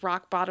his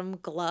rock bottom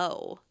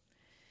glow.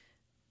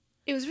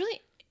 It was really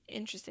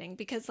interesting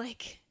because,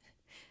 like,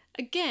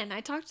 again,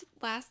 I talked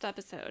last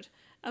episode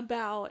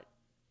about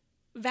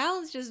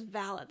Val is just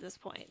Val at this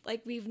point.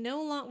 Like, we've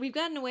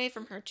gotten away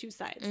from her two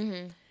sides.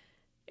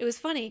 It was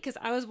funny because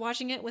I was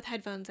watching it with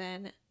headphones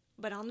in,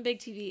 but on the big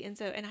TV,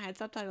 and I had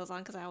subtitles on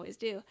because I always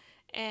do.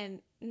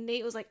 And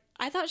Nate was like,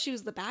 I thought she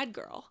was the bad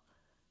girl.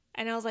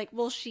 And I was like,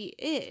 well, she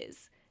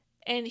is.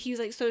 And he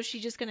was like, so is she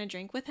just going to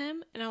drink with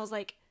him? And I was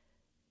like,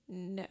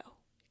 no.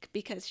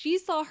 Because she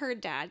saw her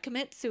dad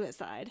commit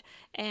suicide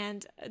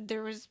and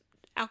there was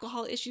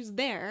alcohol issues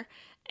there.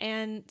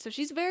 And so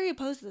she's very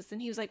opposed to this.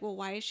 And he was like, well,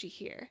 why is she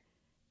here?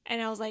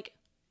 And I was like,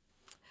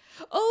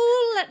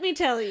 oh, let me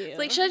tell you. It's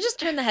like, should I just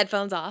turn the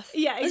headphones off?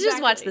 Yeah, Let's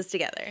just watch exactly. this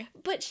together.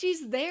 But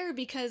she's there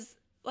because,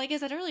 like I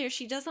said earlier,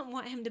 she doesn't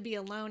want him to be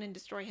alone and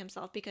destroy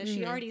himself because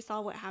she already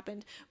saw what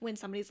happened when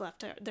somebody's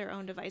left to their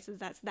own devices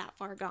that's that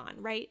far gone,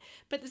 right?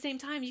 But at the same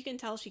time, you can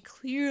tell she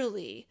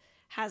clearly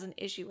has an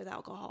issue with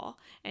alcohol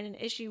and an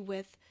issue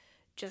with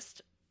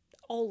just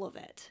all of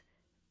it.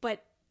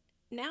 But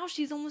now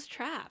she's almost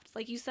trapped.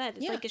 Like you said,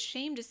 it's like a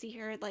shame to see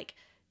her like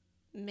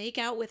make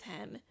out with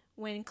him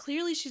when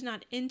clearly she's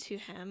not into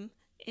him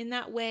in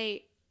that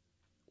way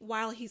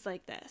while he's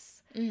like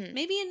this.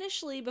 Maybe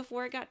initially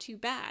before it got too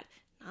bad.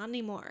 Not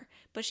anymore.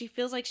 But she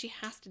feels like she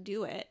has to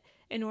do it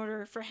in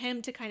order for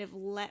him to kind of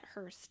let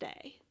her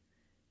stay,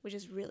 which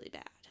is really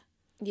bad.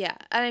 Yeah.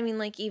 And I mean,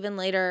 like, even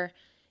later,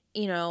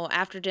 you know,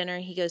 after dinner,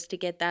 he goes to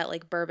get that,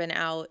 like, bourbon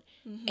out,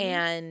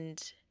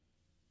 and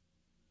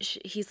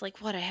he's like,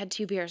 what, I had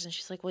 2 beers? And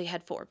she's like, well, you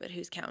had 4, but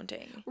who's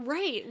counting?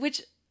 Right,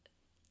 which,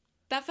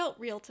 that felt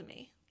real to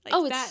me. Like,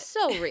 It's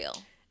so real.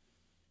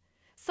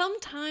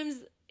 Sometimes,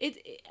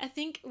 I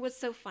think what's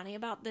so funny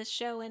about this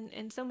show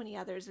and so many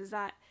others is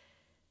that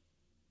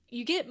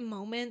you get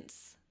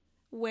moments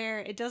where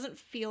it doesn't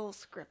feel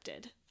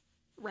scripted,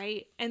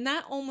 right? And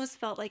that almost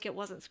felt like it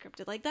wasn't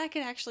scripted. Like, that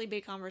could actually be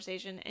a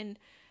conversation, and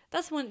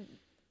that's when,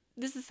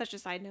 this is such a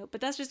side note, but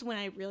that's just when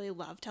I really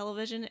love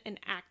television and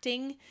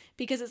acting,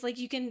 because it's like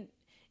you can,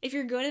 if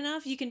you're good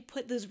enough, you can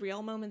put those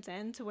real moments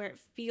in to where it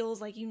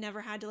feels like you never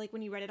had to, like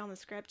when you read it on the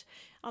script,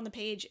 on the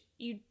page,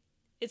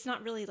 it's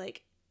not really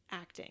like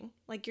acting.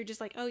 Like you're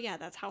just like, oh yeah,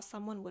 that's how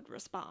someone would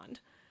respond.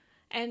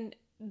 And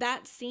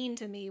that scene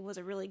to me was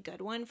a really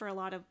good one for a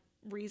lot of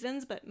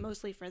reasons, but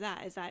mostly for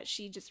that, is that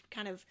she just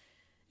kind of,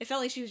 it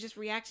felt like she was just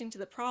reacting to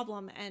the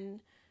problem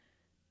and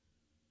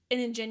in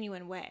a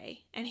genuine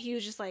way. And he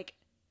was just like,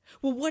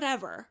 well,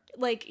 whatever.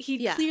 Like,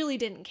 he clearly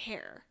didn't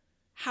care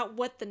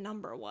what the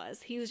number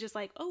was. He was just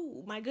like,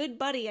 oh, my good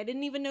buddy, I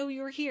didn't even know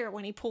you were here,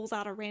 when he pulls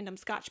out a random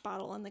scotch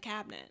bottle in the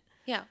cabinet.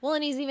 Yeah. Well,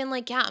 and he's even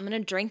like, yeah, I'm going to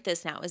drink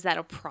this now. Is that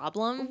a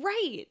problem?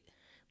 Right.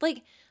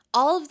 Like,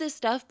 all of this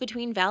stuff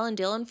between Val and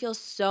Dylan feels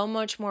so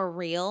much more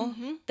real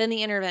than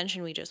the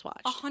intervention we just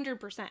watched.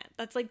 100%.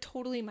 That's like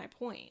totally my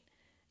point.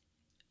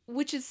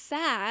 Which is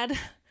sad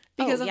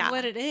because of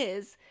what it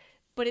is,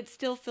 but it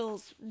still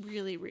feels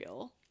really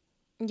real.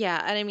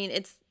 Yeah, and I mean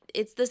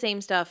it's the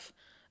same stuff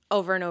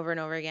over and over and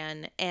over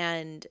again.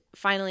 And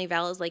finally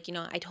Val is like,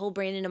 I told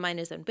Brandon to mind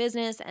his own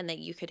business and that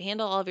you could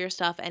handle all of your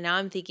stuff. And now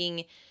I'm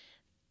thinking,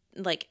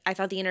 like, I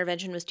thought the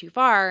intervention was too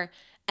far.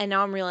 And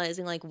now I'm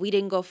realizing, like, we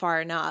didn't go far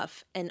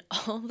enough. And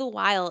all the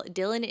while,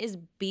 Dylan is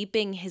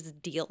beeping his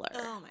dealer.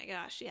 Oh my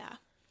gosh, yeah.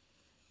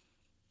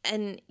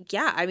 And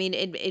yeah, I mean,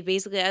 it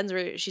basically ends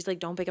where she's like,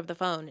 don't pick up the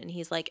phone. And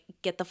he's like,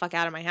 get the fuck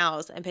out of my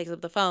house, and picks up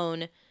the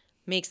phone,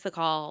 makes the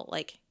call,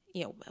 like,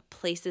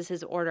 places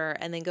his order,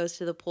 and then goes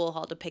to the pool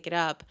hall to pick it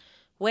up,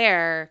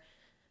 where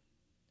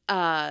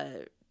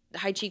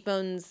high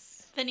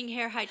cheekbones. Thinning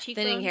hair, high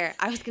cheekbones. Thinning hair.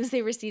 I was going to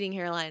say receding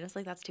hairline. I was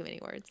like, that's too many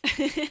words.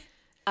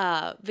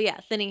 But yeah,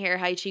 thinning hair,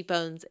 high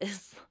cheekbones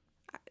is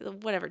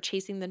whatever,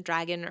 chasing the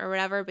dragon or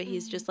whatever. But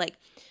he's just like,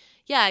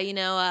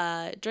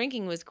 yeah,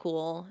 drinking was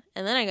cool.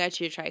 And then I got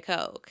you to try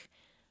Coke.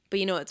 But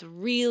it's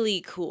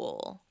really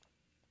cool?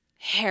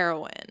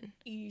 Heroin.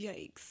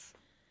 Yikes.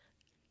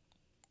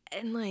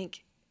 And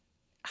like,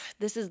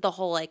 this is the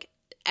whole, like,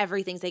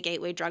 everything's a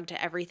gateway drug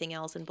to everything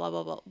else and blah,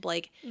 blah, blah.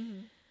 Like,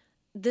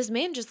 this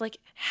man just, like,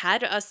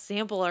 had a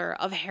sampler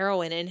of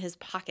heroin in his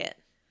pocket.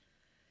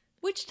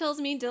 Which tells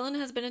me Dylan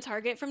has been a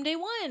target from day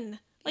one.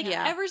 Like,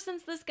 ever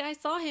since this guy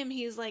saw him,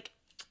 he's like,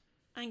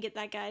 I can get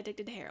that guy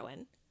addicted to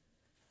heroin.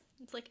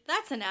 It's like,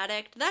 that's an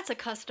addict. That's a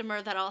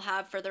customer that I'll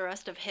have for the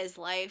rest of his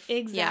life.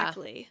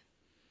 Exactly.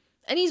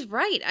 Yeah. And he's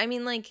right. I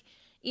mean, like,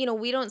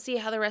 we don't see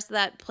how the rest of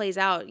that plays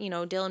out.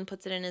 Dylan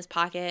puts it in his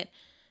pocket.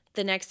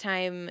 The next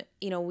time,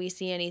 we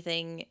see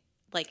anything,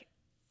 like,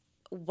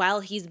 while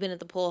he's been at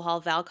the pool hall,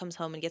 Val comes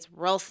home and gets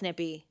real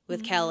snippy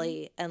with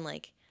Kelly. And,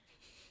 like,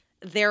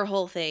 their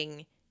whole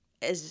thing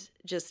is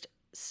just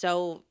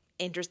so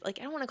interesting. Like,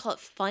 I don't want to call it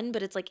fun,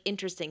 but it's, like,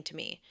 interesting to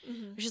me.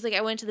 She's like,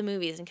 I went to the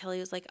movies. And Kelly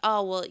was like,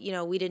 oh,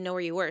 well, we didn't know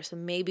where you were, so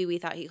maybe we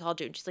thought he called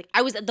you. And she's like,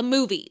 I was at the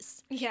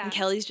movies. Yeah. And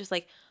Kelly's just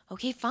like,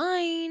 okay,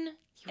 fine.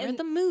 You were at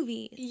the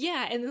movies.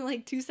 Yeah, and then,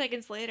 like, 2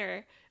 seconds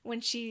later,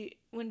 when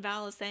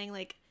Val is saying,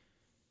 like,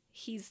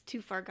 he's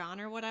too far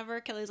gone or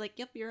whatever, Kelly's like,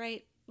 yep, you're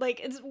right.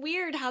 Like, it's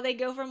weird how they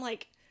go from,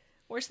 like,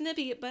 we're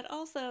snippy, but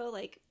also,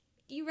 like,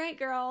 you right,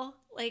 girl.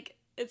 Like,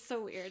 it's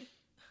so weird.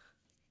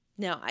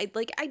 No, I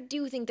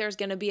do think there's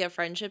going to be a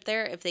friendship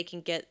there if they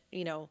can get,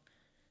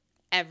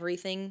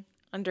 everything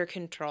under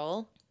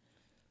control.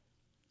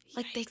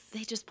 Yikes. Like,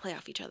 they just play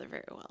off each other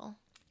very well.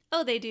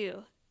 Oh, they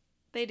do.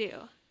 They do.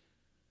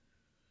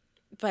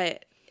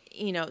 But,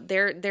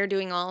 they're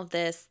doing all of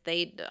this.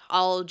 They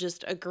all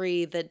just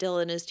agree that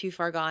Dylan is too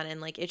far gone.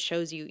 And, like, it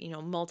shows you,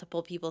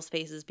 multiple people's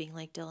faces being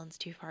like, Dylan's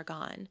too far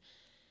gone.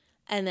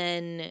 And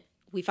then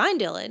we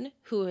find Dylan,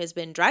 who has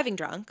been driving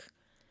drunk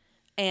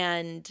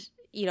and,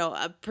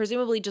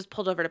 presumably just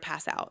pulled over to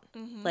pass out.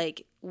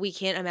 Like, we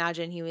can't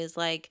imagine he was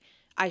like,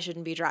 I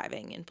shouldn't be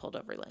driving, and pulled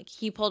over. Like,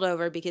 he pulled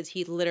over because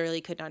he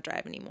literally could not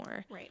drive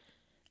anymore. Right.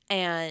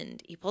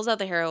 And he pulls out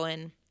the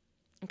heroin.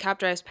 A cop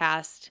drives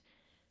past.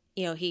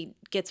 He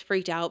gets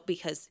freaked out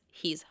because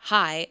he's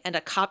high and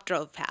a cop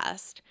drove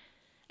past.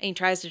 And he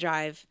tries to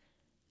drive.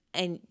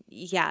 And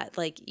yeah,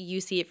 like,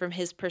 you see it from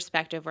his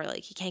perspective where,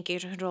 like, he can't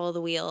get control of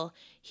the wheel.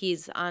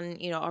 He's on,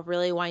 a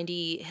really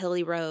windy,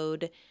 hilly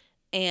road.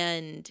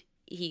 And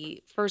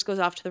he first goes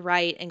off to the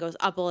right and goes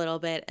up a little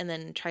bit and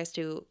then tries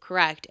to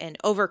correct and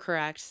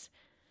overcorrects.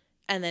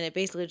 And then it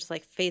basically just,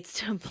 like, fades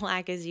to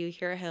black as you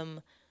hear him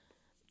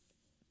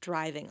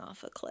driving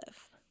off a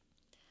cliff.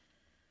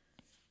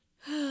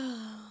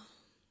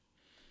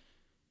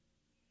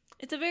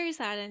 It's a very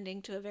sad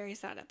ending to a very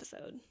sad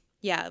episode.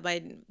 Yeah,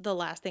 the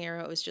last thing I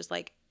wrote was just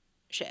like,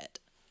 shit.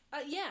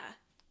 Yeah,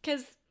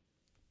 because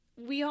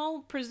we all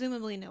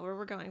presumably know where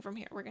we're going from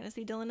here. We're going to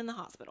see Dylan in the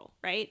hospital,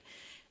 right?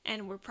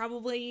 And we're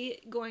probably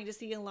going to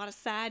see a lot of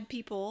sad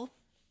people,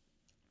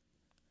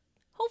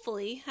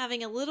 hopefully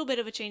having a little bit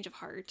of a change of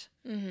heart.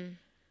 And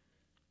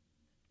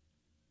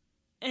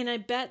I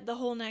bet the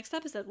whole next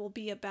episode will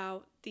be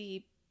about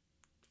the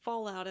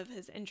fallout of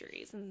his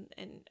injuries. And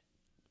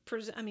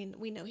I mean,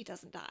 we know he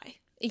doesn't die.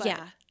 But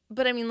yeah.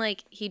 But I mean,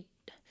 like,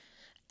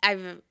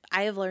 I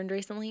have learned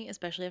recently,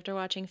 especially after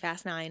watching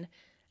Fast 9,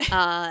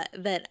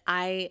 that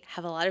I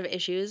have a lot of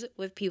issues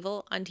with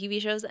people on TV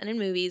shows and in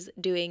movies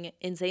doing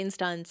insane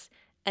stunts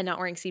and not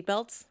wearing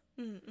seatbelts.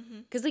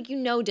 Because, like,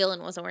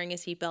 Dylan wasn't wearing a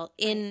seatbelt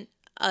in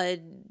a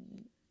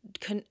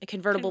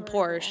convertible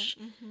Porsche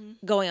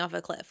going off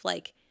a cliff.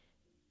 Like,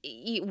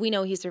 we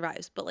know he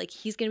survives, but, like,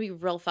 he's going to be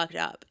real fucked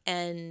up.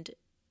 And,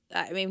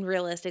 I mean,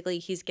 realistically,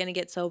 he's going to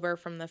get sober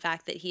from the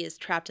fact that he is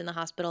trapped in the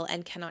hospital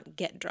and cannot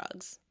get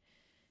drugs.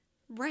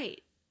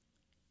 Right.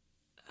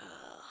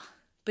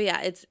 But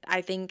yeah,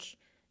 I think,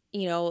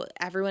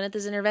 everyone at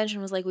this intervention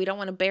was like, we don't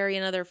want to bury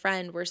another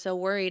friend. We're so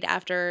worried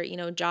after,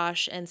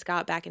 Josh and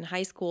Scott back in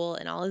high school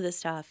and all of this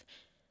stuff.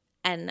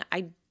 And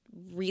I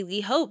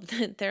really hope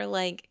that they're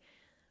like,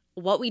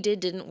 what we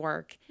didn't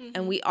work,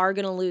 and we are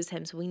going to lose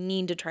him, so we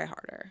need to try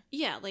harder.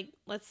 Yeah, like,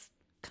 let's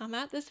come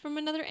at this from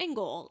another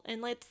angle,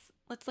 and let's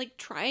like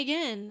try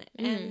again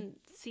and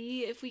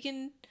see if we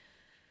can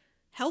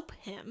help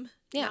him,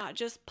 not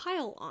just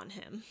pile on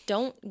him.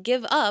 Don't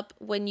give up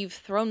when you've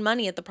thrown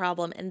money at the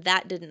problem and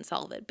that didn't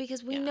solve it,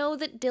 because we know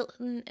that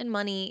Dylan and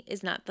money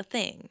is not the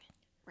thing.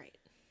 Right.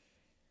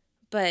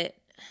 But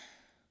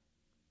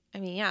I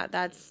mean, yeah,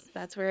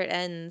 that's where it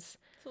ends.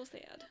 So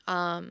sad.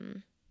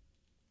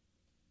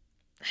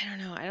 I don't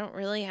know. I don't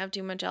really have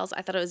too much else.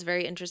 I thought it was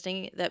very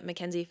interesting that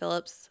Mackenzie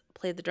Phillips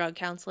played the drug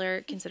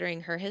counselor,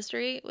 considering her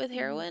history with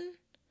heroin.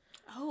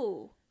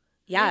 Oh.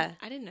 Yeah.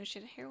 I didn't know she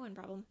had a heroin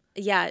problem.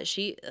 Yeah,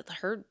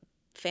 her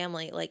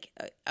family, like,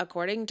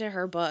 according to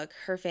her book,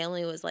 her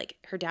family was like,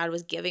 her dad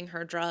was giving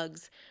her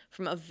drugs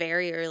from a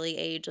very early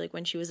age, like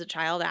when she was a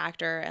child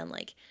actor, and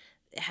like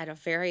had a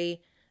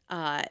very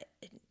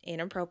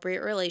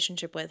inappropriate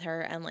relationship with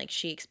her, and like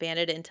she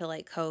expanded into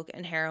like coke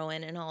and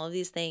heroin and all of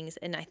these things,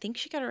 and I think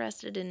she got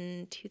arrested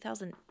in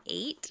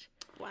 2008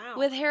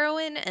 with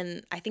heroin,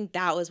 and I think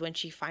that was when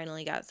she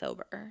finally got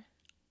sober.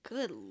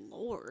 Good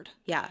Lord.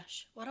 Yeah.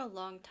 Gosh, what a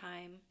long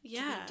time to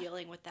Yeah. be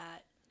dealing with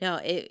that. No,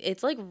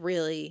 it's like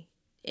really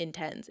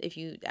intense. If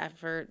you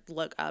ever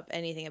look up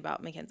anything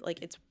about Mackenzie,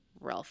 like, it's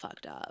real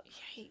fucked up.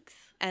 Yikes.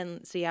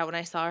 And so yeah, when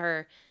I saw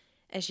her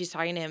and she's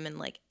talking to him, and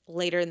like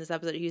later in this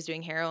episode he was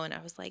doing heroin,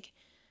 I was like,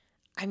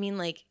 I mean,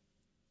 like,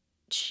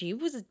 she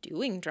was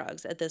doing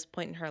drugs at this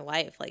point in her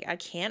life. Like, I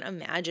can't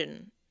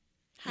imagine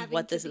Having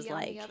what to this be is on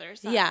like. the other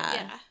side.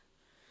 Yeah.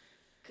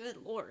 Good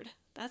Lord.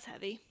 That's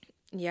heavy.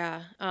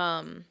 Yeah.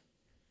 I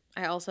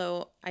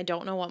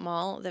don't know what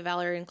mall that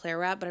Valerie and Claire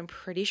were at, but I'm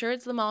pretty sure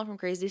it's the mall from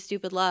Crazy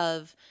Stupid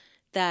Love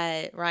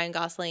that Ryan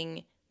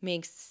Gosling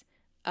makes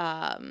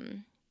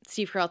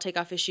Steve Carell take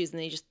off his shoes, and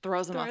then he just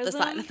throws them off the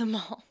side of the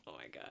mall. Oh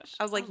my gosh.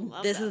 I was like,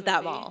 love this that is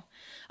that movie. mall.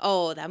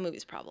 Oh, that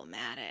movie's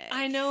problematic.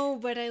 I know,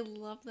 but I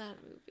love that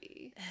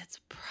movie. It's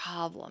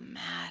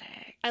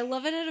problematic. I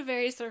love it at a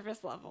very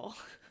surface level,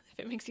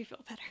 if it makes you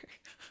feel better.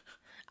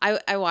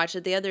 I watched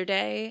it the other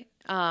day,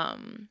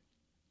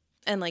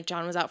 and like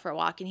John was out for a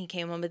walk, and he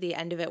came home at the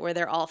end of it where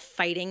they're all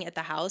fighting at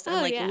the house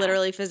and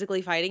literally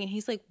physically fighting, and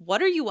he's like,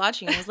 "What are you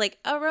watching?" And I was like,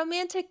 "A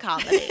romantic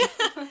comedy."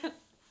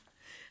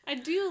 I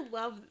do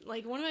love,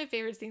 like, one of my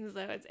favorite scenes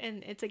though,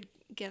 it's a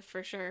gift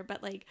for sure,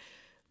 but like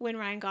when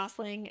Ryan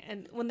Gosling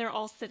and when they're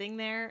all sitting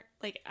there,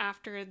 like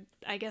after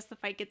I guess the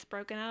fight gets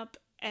broken up,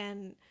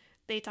 and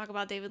they talk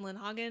about David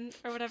Lindhagen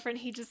or whatever, and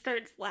he just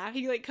starts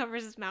laughing. He like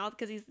covers his mouth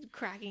because he's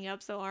cracking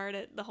up so hard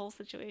at the whole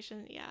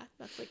situation. Yeah,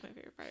 that's like my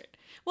favorite part.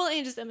 Well,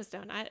 and just Emma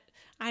Stone.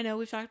 I know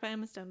we've talked about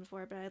Emma Stone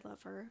before, but I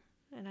love her,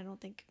 and I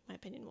don't think my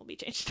opinion will be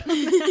changed on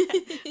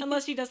that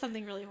unless she does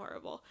something really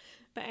horrible.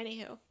 But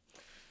anywho.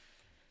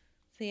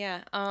 So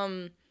yeah,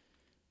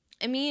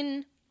 I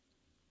mean,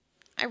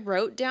 I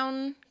wrote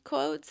down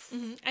quotes.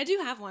 I do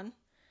have one.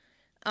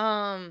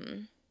 I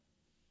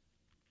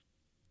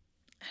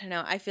don't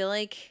know. I feel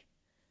like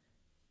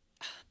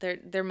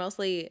they're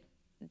mostly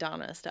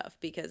Donna stuff,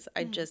 because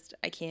I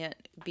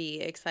can't be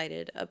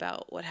excited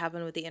about what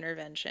happened with the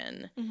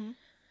intervention.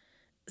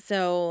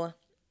 So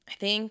I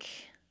think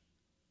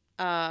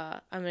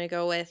I'm gonna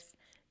go with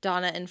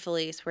Donna and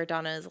Felice, where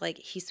Donna is like,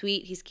 he's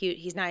sweet, he's cute,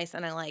 he's nice,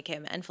 and I like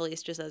him, and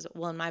Felice just says,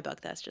 well, in my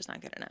book, that's just not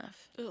good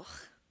enough. Ugh.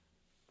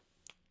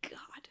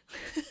 God.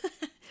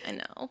 I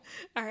know.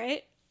 All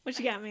right. What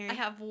you got, Mary? I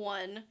have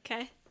one.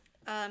 Okay.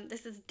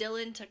 This is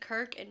Dylan to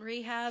Kirk in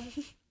rehab.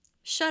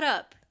 Shut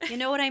up. You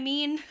know what I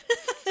mean?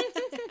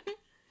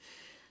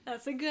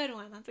 That's a good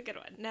one.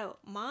 No,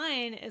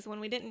 mine is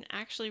one we didn't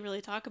actually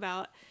really talk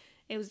about.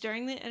 It was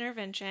during the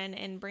intervention,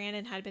 and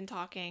Brandon had been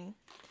talking.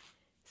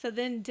 So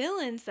then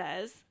Dylan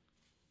says,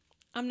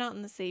 I'm not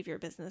in the savior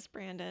business,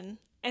 Brandon.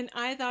 And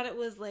I thought it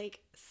was like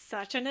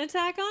such an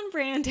attack on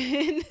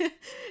Brandon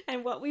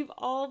and what we've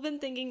all been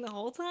thinking the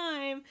whole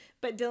time.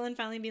 But Dylan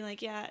finally being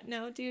like, yeah,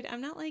 no, dude,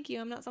 I'm not like you.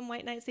 I'm not some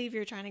white knight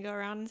savior trying to go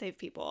around and save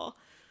people.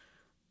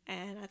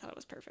 And I thought it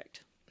was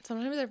perfect.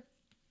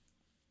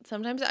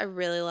 Sometimes I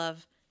really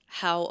love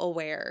how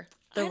aware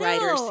the I know.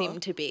 writers seem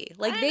to be.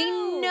 Like, they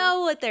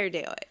know what they're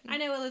doing. I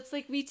know. It's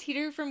like we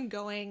teeter from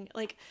going,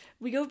 like,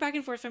 we go back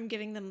and forth from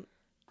giving them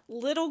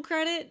little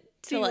credit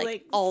to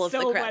like all of so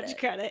the credit. much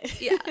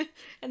credit. Yeah.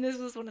 And this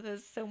was one of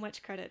those so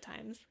much credit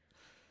times.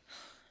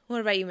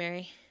 What about you,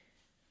 Mary?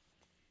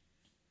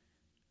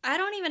 I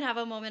don't even have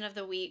a moment of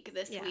the week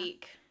this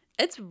week.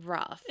 It's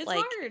rough. It's like,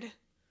 hard.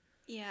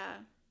 Yeah.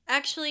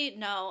 Actually,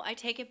 no, I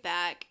take it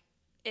back.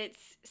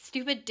 It's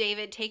stupid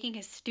David taking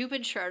his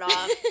stupid shirt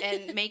off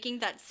and making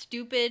that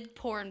stupid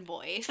porn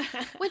voice.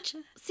 Which,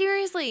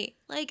 seriously,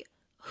 like,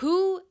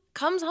 who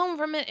comes home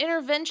from an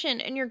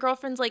intervention and your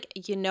girlfriend's like,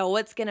 you know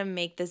what's gonna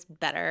make this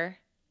better?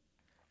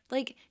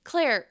 Like,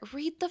 Claire,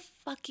 read the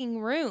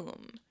fucking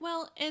room.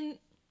 Well, and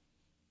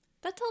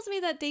that tells me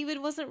that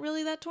David wasn't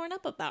really that torn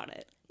up about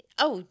it.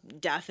 Oh,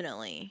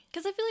 definitely.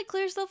 Because I feel like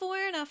Claire's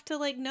self-aware enough to,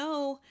 like,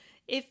 know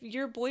if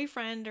your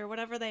boyfriend or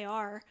whatever they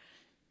are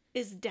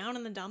is down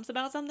in the dumps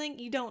about something,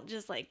 you don't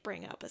just like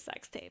bring up a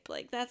sex tape.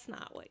 Like that's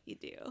not what you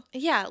do.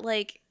 Yeah,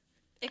 like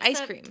ice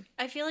Except cream.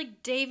 I feel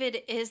like David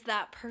is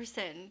that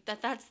person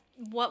that's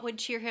what would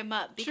cheer him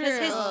up because True.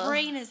 his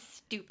brain is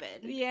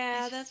stupid.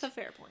 Yeah, that's a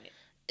fair point.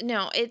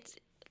 No, it's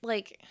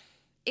like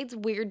it's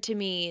weird to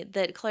me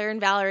that Claire and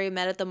Valerie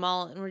met at the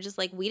mall and were just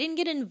like, we didn't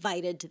get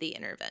invited to the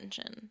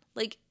intervention.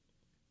 Like,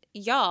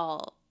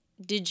 y'all,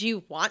 did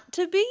you want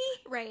to be?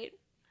 Right.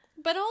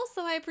 But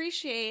also I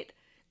appreciate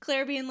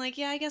Claire being like,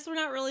 yeah, I guess we're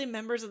not really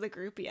members of the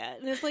group yet.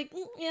 And it's like,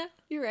 yeah,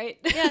 you're right.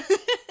 Yeah.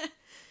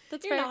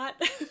 That's You're fair. not.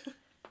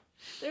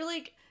 They're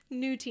like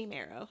new Team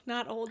Arrow,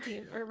 not old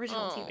team or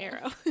original Team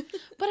Arrow.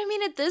 But I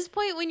mean, at this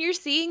point, when you're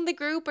seeing the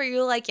group, are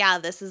you like, yeah,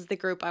 this is the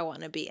group I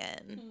want to be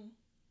in?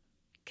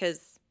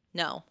 Because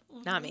no,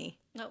 not me.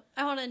 No,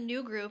 I want a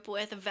new group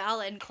with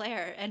Val and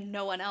Claire and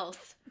no one else.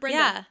 Brenda.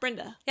 Yeah.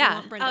 Brenda. Yeah. We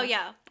want Brenda. Oh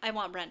yeah, I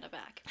want Brenda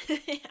back.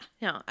 Yeah.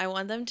 No, I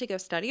want them to go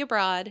study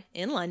abroad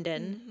in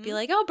London, be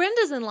like, oh,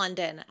 Brenda's in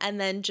London,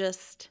 and then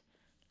just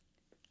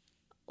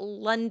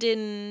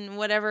London,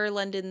 whatever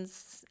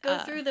London's. Go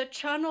through the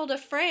Channel de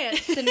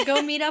France and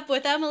go meet up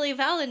with Emily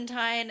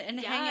Valentine and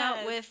hang out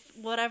Yes. with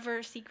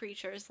whatever sea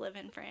creatures live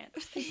in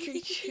France.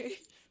 Creatures.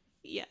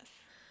 Yes.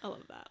 I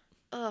love that.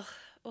 Ugh.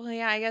 Well,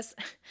 yeah, I guess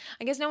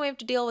now we have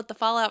to deal with the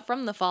fallout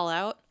from the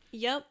fallout.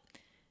 Yep.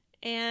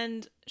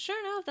 And sure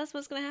enough, that's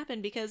what's going to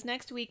happen because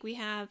next week we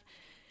have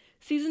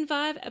season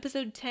 5,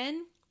 episode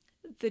 10,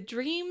 The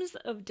Dreams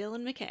of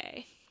Dylan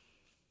McKay.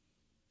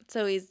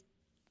 So he's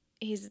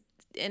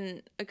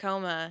in a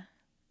coma,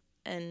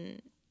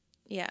 and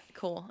yeah,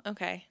 cool.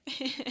 Okay,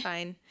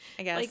 fine.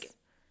 I guess. Like,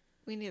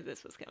 we knew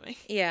this was coming.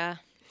 Yeah,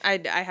 I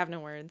have no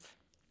words.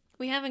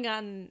 We haven't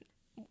gotten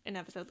an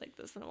episode like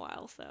this in a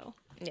while, so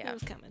Yeah. it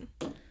was coming.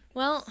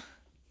 Well,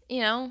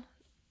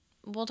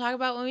 we'll talk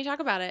about when we talk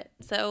about it.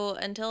 So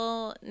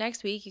until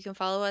next week, you can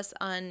follow us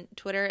on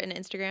Twitter and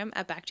Instagram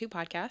at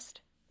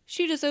Back2Podcast.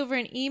 Shoot us over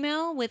an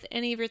email with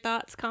any of your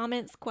thoughts,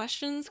 comments,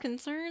 questions,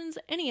 concerns,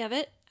 any of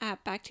it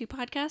at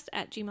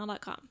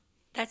backtopodcast@gmail.com.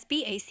 That's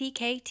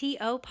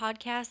BACKTO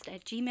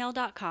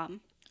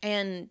podcast@gmail.com.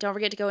 And don't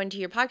forget to go into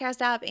your podcast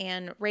app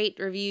and rate,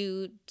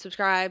 review,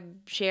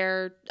 subscribe,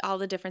 share, all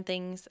the different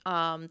things.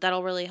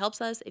 That'll really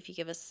helps us. If you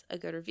give us a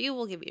good review,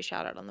 we'll give you a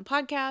shout out on the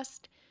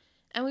podcast.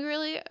 And we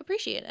really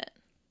appreciate it.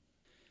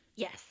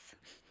 Yes.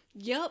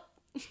 Yep.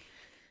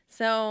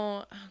 So,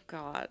 oh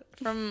God,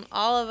 from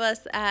all of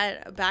us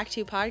at Back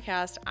to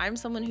Podcast, I'm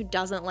someone who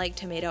doesn't like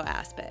tomato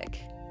aspic.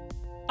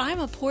 I'm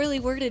a poorly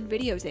worded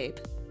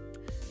videotape.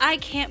 I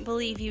can't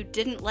believe you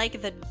didn't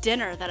like the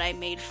dinner that I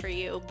made for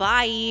you.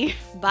 Bye.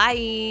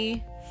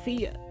 Bye.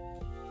 See ya.